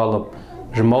to develop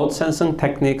remote sensing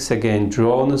techniques, again,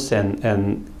 drones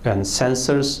and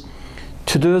sensors,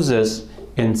 to do this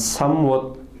in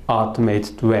somewhat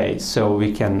automated way, so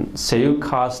we can save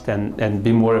cost and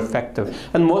be more effective.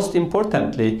 And most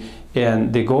importantly,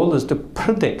 and the goal is to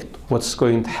predict what's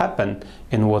going to happen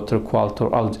in water quality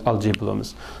or algae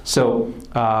blooms. So,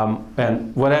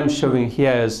 and what I'm showing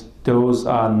here is those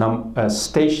are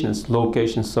stations,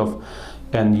 locations of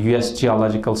and U.S.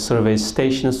 Geological Survey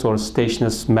stations or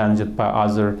stations managed by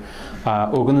other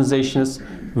organizations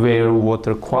where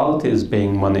water quality is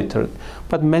being monitored.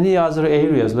 But many other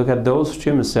areas, look at those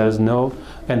streams, there's no,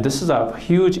 and this is a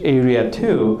huge area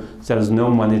too, there's no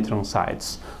monitoring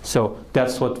sites. So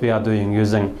that's what we are doing,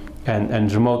 using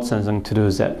and remote sensing to do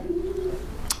that.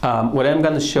 What I'm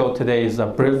going to show today is a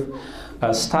brief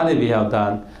study we have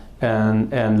done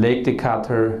and Lake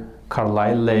Decatur,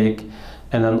 Carlisle Lake,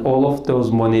 and then all of those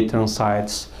monitoring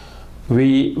sites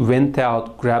we went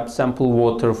out, grabbed sample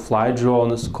water, fly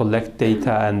drones, collect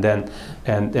data, and then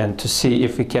and to see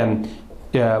if we can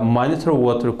monitor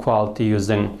water quality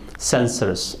using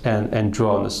sensors and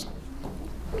drones.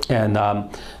 And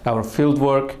our field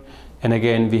work, and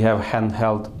again we have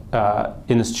handheld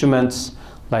instruments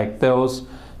like those,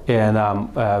 and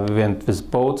we went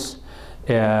with boats,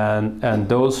 and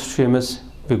those streamers,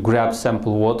 we grab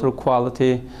sample water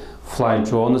quality, fly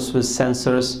drones with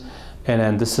sensors, and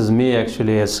then this is me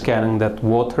actually scanning that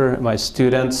water, my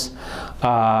students.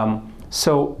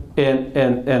 So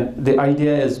and the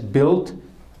idea is build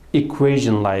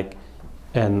equation like,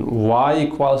 and y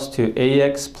equals to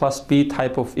ax plus b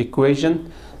type of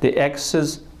equation. The x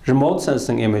is remote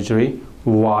sensing imagery,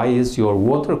 y is your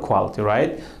water quality,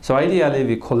 right? So ideally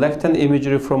we collect an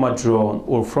imagery from a drone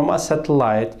or from a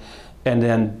satellite, and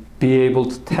then be able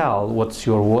to tell what's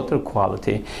your water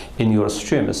quality in your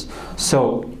streams.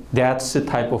 So that's the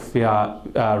type of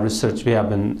research we have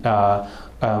been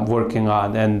working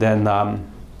on. And then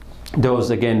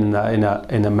those again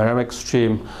in a Merrimack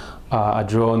stream, a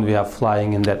drone we are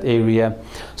flying in that area.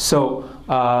 So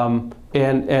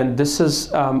and this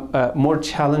is more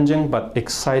challenging but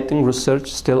exciting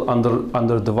research, still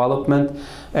under development.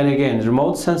 And again,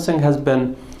 remote sensing has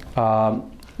been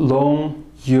long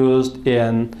used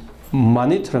in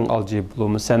monitoring algae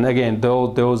blooms, and again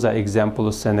those are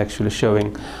examples and actually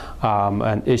showing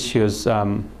and issues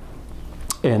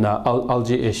in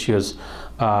algae issues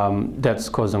that's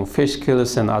causing fish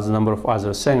kills and as a number of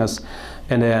other things.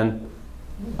 And then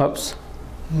oops,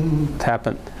 it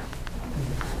happened.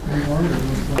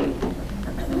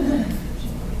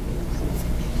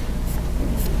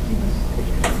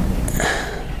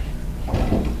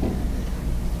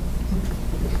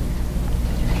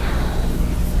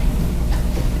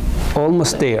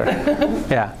 Almost there.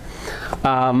 Yeah.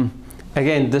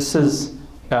 Again, this is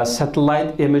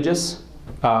satellite images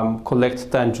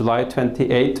collected on July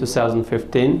 28,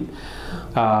 2015.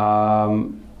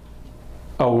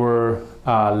 Over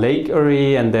Lake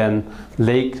Erie and then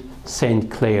Lake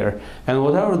St. Clair. And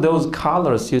whatever those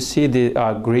colors you see, the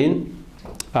green,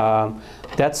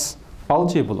 that's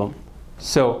algae bloom.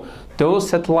 So those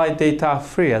satellite data are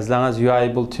free as long as you are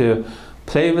able to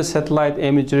play with satellite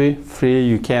imagery. Free,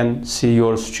 you can see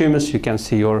your streams, you can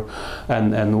see your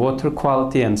and water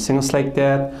quality and things like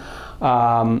that.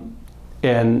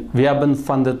 And we have been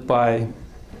funded by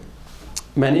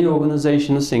many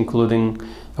organizations, including,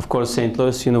 of course, St.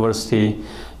 Louis University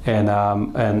and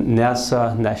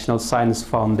NASA, National Science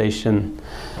Foundation,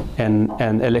 and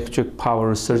Electric Power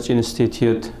Research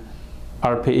Institute,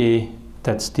 RPE,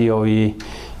 that's DOE,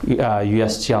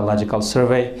 US Geological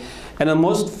Survey. And the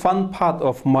most fun part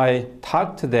of my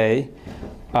talk today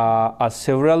are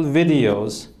several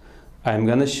videos I'm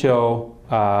going to show.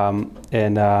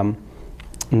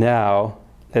 Now,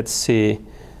 let's see.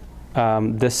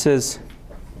 This is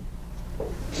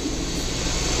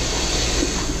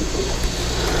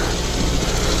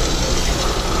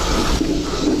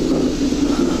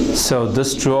so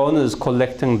this drone is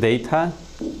collecting data,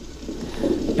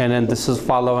 and then this is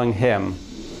following him.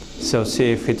 So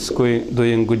see if it's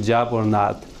doing good job or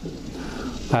not.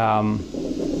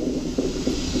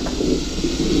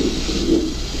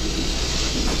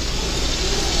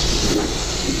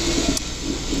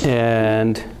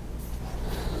 And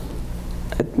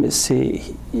let me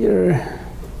see here.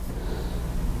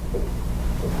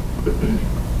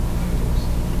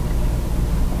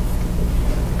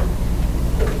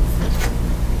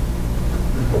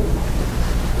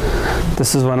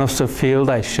 This is one of the field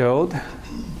I showed.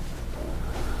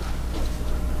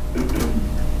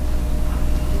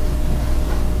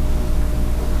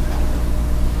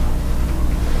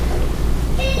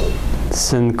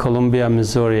 It's in Columbia,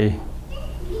 Missouri.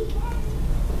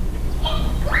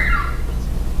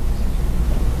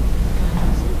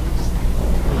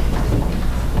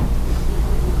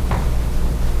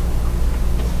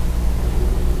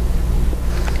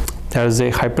 There's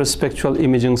a hyperspectral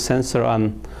imaging sensor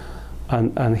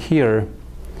on here,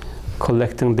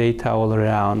 collecting data all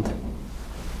around.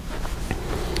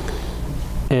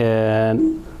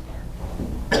 And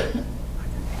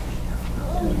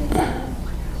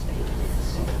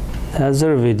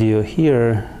another video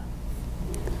here.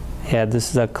 Yeah, this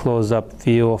is a close-up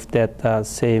view of that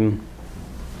same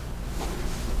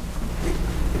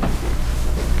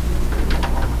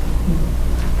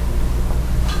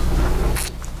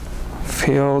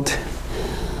field.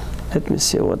 Let me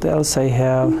see what else I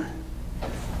have.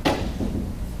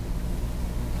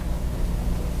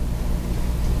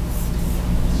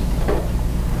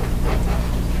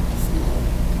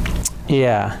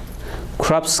 Yeah,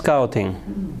 crop scouting.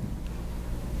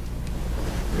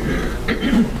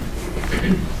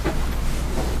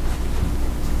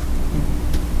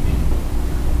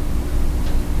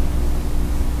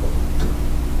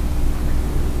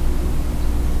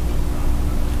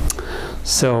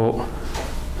 So,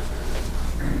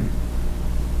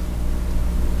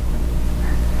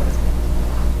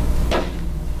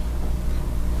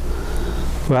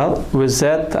 well, with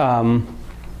that, I'm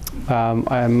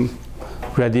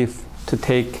ready to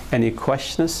take any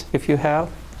questions if you have.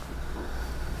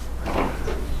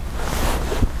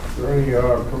 Is there any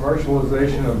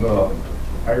commercialization of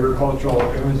agricultural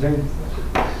imaging?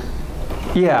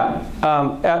 Yeah,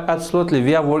 absolutely.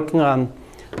 We are working on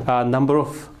a number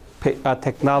of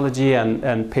technology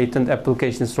and patent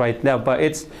applications right now, but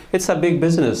it's a big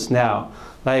business now.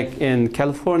 Like in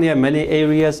California, many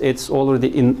areas, it's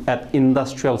already at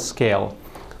industrial scale.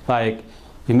 Like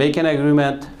you make an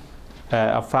agreement,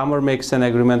 a farmer makes an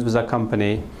agreement with a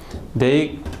company,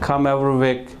 they come every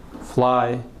week,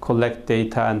 fly, collect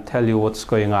data, and tell you what's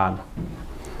going on.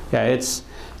 Yeah,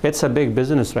 it's a big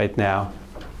business right now.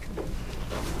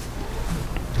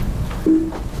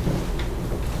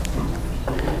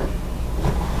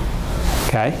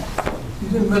 Okay. You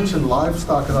didn't mention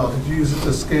livestock at all. Did you use it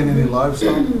to scan any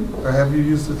livestock? Or have you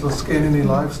used it to scan any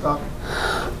livestock?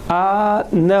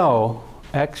 No.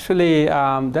 Actually,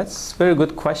 that's a very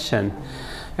good question.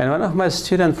 And one of my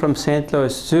students from St.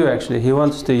 Louis too, actually, he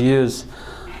wants to use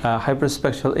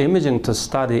hyperspectral imaging to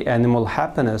study animal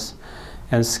happiness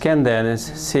and scan them and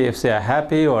see if they are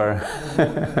happy or,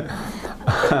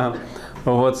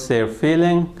 or what's their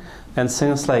feeling and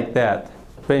things like that.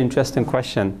 Very interesting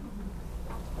question.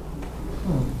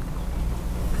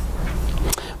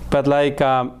 But like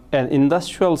an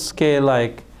industrial scale,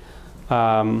 like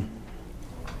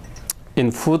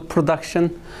in food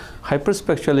production,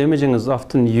 hyperspectral imaging is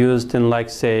often used in, like,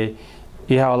 say,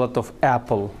 you have a lot of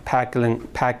apple,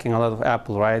 packing a lot of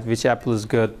apple, right? Which apple is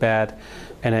good, bad,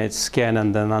 and it's scanned,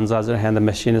 and then on the other hand, the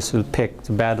machinist will pick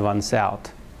the bad ones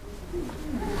out.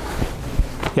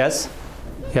 Yes?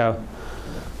 Yeah.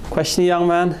 Question, young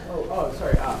man? Oh,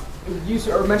 sorry. You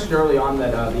mentioned early on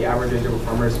that the average age of a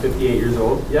farmer is 58 years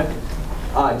old. Yeah.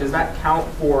 Does that count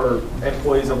for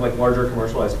employees of like larger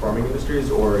commercialized farming industries,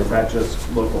 or is that just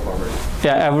local farmers?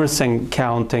 Yeah, everything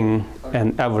counting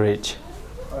an average.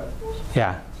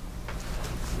 Yeah.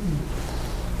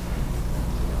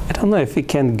 I don't know if we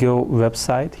can go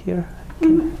website here.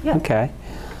 Yeah. Okay.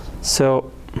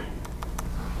 So.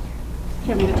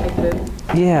 You want me to type it in?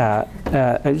 Yeah,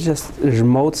 I just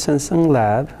remote sensing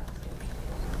lab.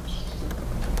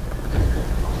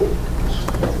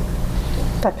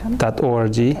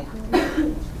 .org.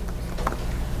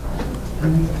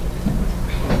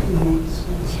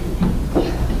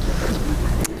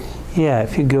 Yeah,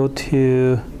 if you go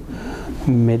to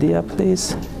media,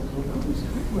 please.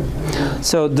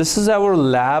 So this is our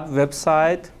lab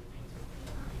website.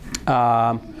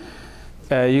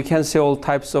 You can see all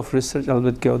types of research. A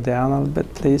little bit go down a little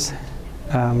bit, please.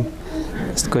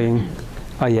 It's going.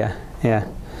 Oh yeah, yeah.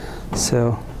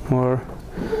 So more.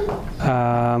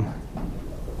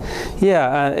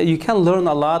 Yeah, you can learn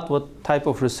a lot what type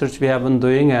of research we have been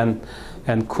doing,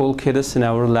 and cool kids in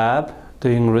our lab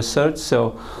doing research.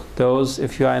 So those,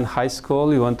 if you are in high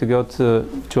school, you want to go to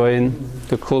join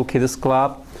the Cool Kids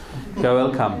Club, you're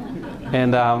welcome.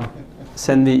 And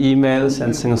send me emails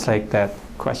and things like that.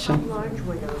 Question? How large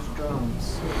were those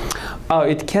drones? Oh,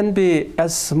 it can be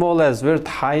as small as very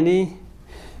tiny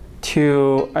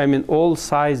to, I mean, all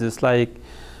sizes, like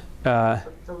The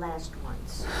last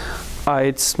ones.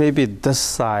 it's maybe this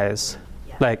size,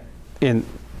 Yeah. like in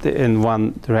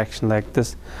one direction like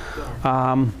this.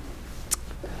 Yeah.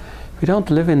 We don't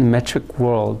live in metric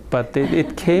world, but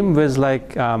it came with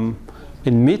like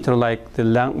in meter, like the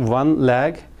one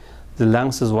leg, the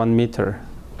length is 1 meter.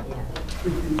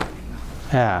 Yeah.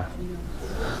 Yeah.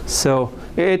 So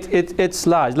it's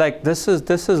large. Like this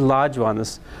is large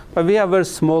ones, but we have very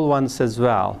small ones as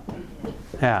well.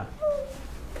 Yeah.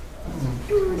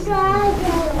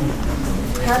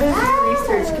 How does your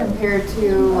research compare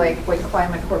to like what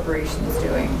Climate Corporation's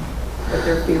doing with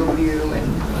their field view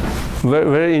and? Very,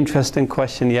 very interesting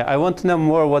question. Yeah, I want to know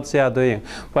more what they are doing,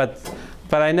 but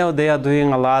I know they are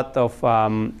doing a lot of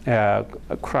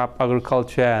crop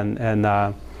agriculture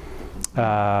and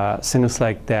things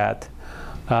like that.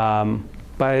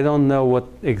 But I don't know what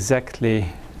exactly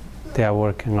they are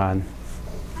working on.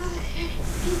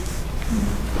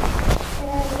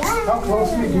 How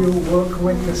closely do you work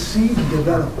with the seed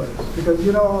developers? Because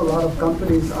you know a lot of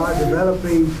companies are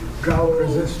developing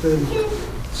drought-resistant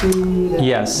seed and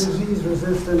Yes.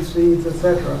 disease-resistant seeds,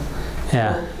 etc.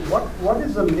 Yeah. So what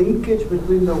is the linkage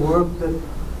between the work that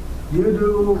you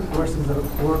do versus the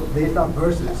work data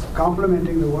versus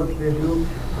complementing the work they do,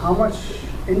 how much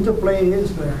interplay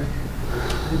is there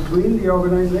between the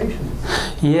organizations?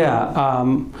 Yeah,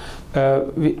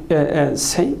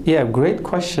 yeah, great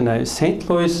question. St.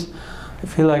 Louis, I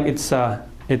feel like it's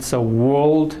a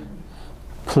world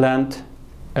plant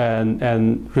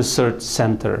and research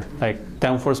center, like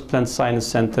Danforth Plant Science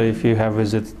Center. If you have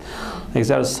visited, like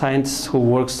there are scientists who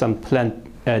works on plant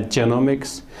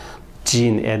genomics,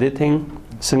 gene editing,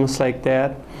 things like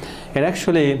that. And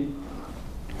actually,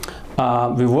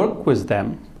 we work with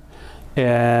them,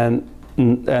 and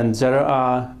there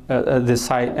are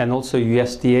and also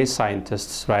USDA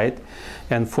scientists, right?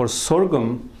 And for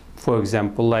sorghum, for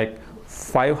example, like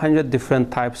 500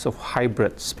 different types of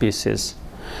hybrid species,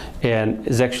 and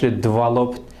is actually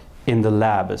developed in the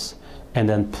labs and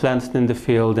then planted in the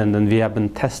field, and then we have been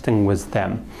testing with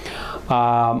them.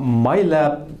 My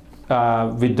lab,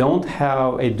 we don't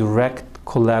have a direct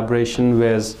collaboration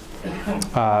with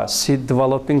seed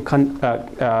developing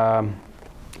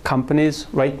companies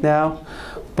right now,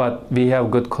 but we have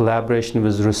good collaboration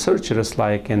with researchers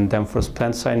like in Danforth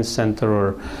Plant Science Center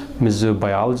or Mizzou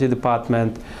Biology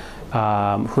Department,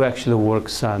 who actually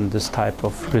works on this type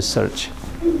of research.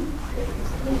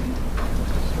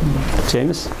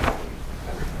 James?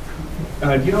 Do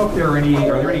you know if there are any,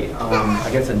 I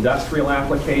guess, industrial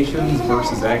applications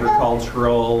versus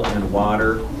agricultural and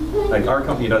water? Like our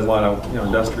company does a lot of,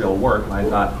 industrial work, and I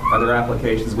thought, are there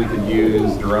applications we could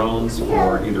use drones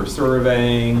for either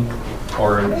surveying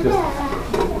or just,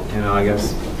 I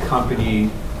guess,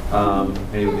 company,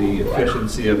 maybe the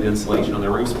efficiency of insulation on the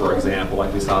roofs, for example,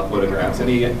 like we saw photographs.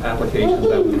 Any applications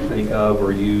that we think of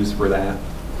or use for that?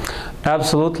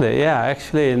 Absolutely, yeah.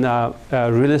 Actually, in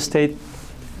real estate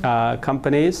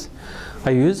companies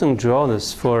are using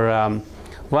drones for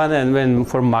one, and when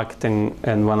for marketing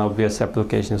and one obvious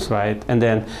applications, right? And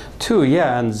then two,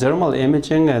 yeah, and thermal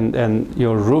imaging and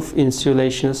your roof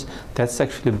insulations. That's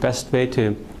actually the best way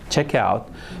to check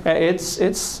out.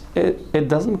 It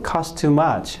doesn't cost too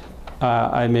much.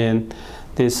 I mean,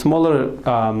 the smaller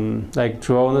like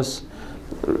drones,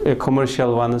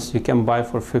 commercial ones, you can buy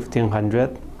for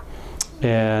 $1,500.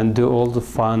 And do all the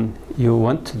fun you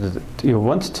want to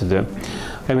do.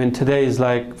 I mean, today is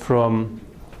like from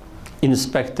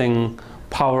inspecting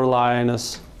power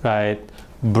lines, right,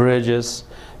 bridges,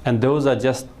 and those are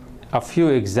just a few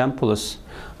examples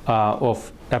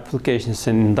of applications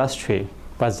in industry,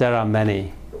 but there are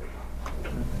many.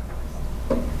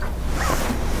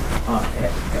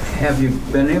 Have you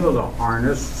been able to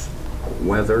harness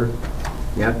weather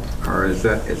yet, or is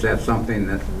that something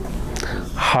that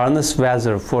harness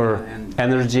weather for and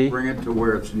energy? Bring it to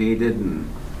where it's needed and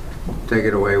take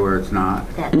it away where it's not?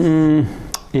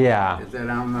 Yeah. Is that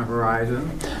on the horizon?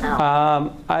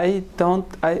 I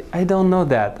don't know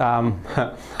that.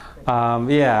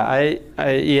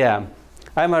 Yeah,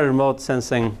 I'm a remote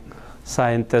sensing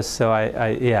scientist, so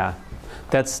yeah,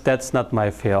 that's not my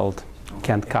field.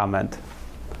 Can't comment.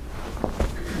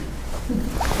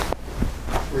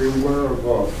 Are you aware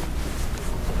of?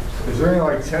 Is there any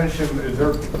like tension? Is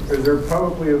there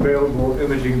publicly available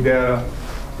imaging data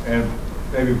and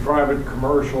maybe private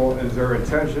commercial? Is there a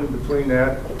tension between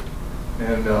that?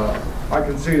 And I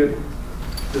can see that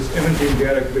this imaging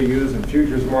data could be used in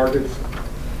futures markets.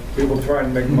 People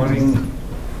trying to make money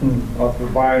off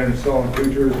of buying and selling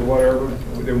futures or whatever.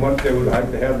 They would like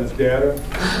to have this data.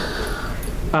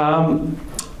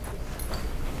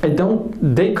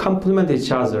 They complement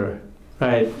each other,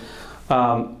 right?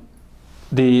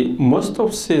 Most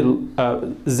of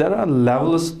there are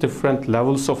different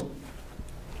levels of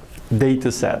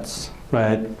data sets,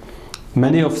 right?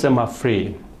 Many of them are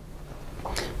free,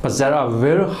 but there are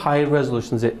very high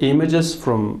resolutions. The images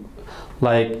from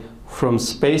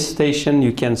space station,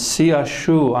 you can see a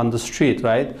shoe on the street,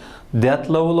 right? That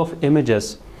level of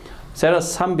images. There are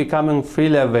some becoming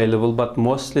freely available, but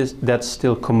mostly that's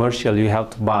still commercial. You have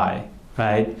to buy,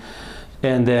 right?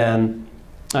 And then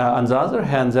on the other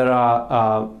hand, there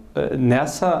are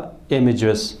NASA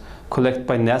images collected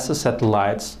by NASA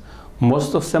satellites.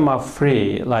 Most of them are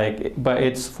free, but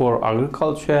it's for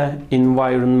agriculture,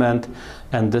 environment,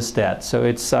 and that. So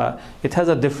it has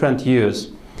a different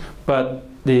use. But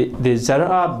there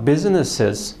are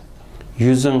businesses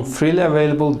using freely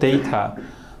available data,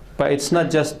 but it's not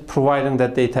just providing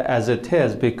that data as it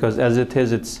is, because as it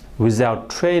is, it's without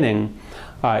training.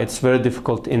 It's very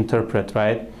difficult to interpret,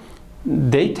 right?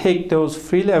 They take those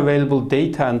freely available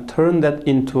data and turn that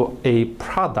into a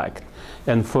product.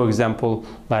 And for example,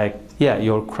 like yeah,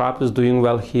 your crop is doing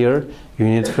well here, you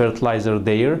need fertilizer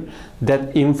there.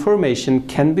 That information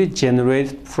can be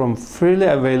generated from freely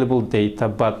available data,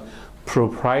 but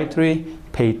proprietary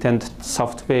patent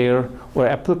software or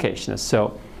applications.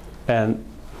 So, and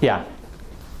yeah.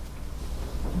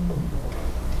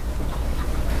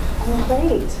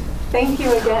 Great. Thank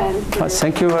you again.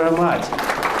 Thank you very much.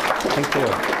 Thank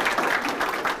you.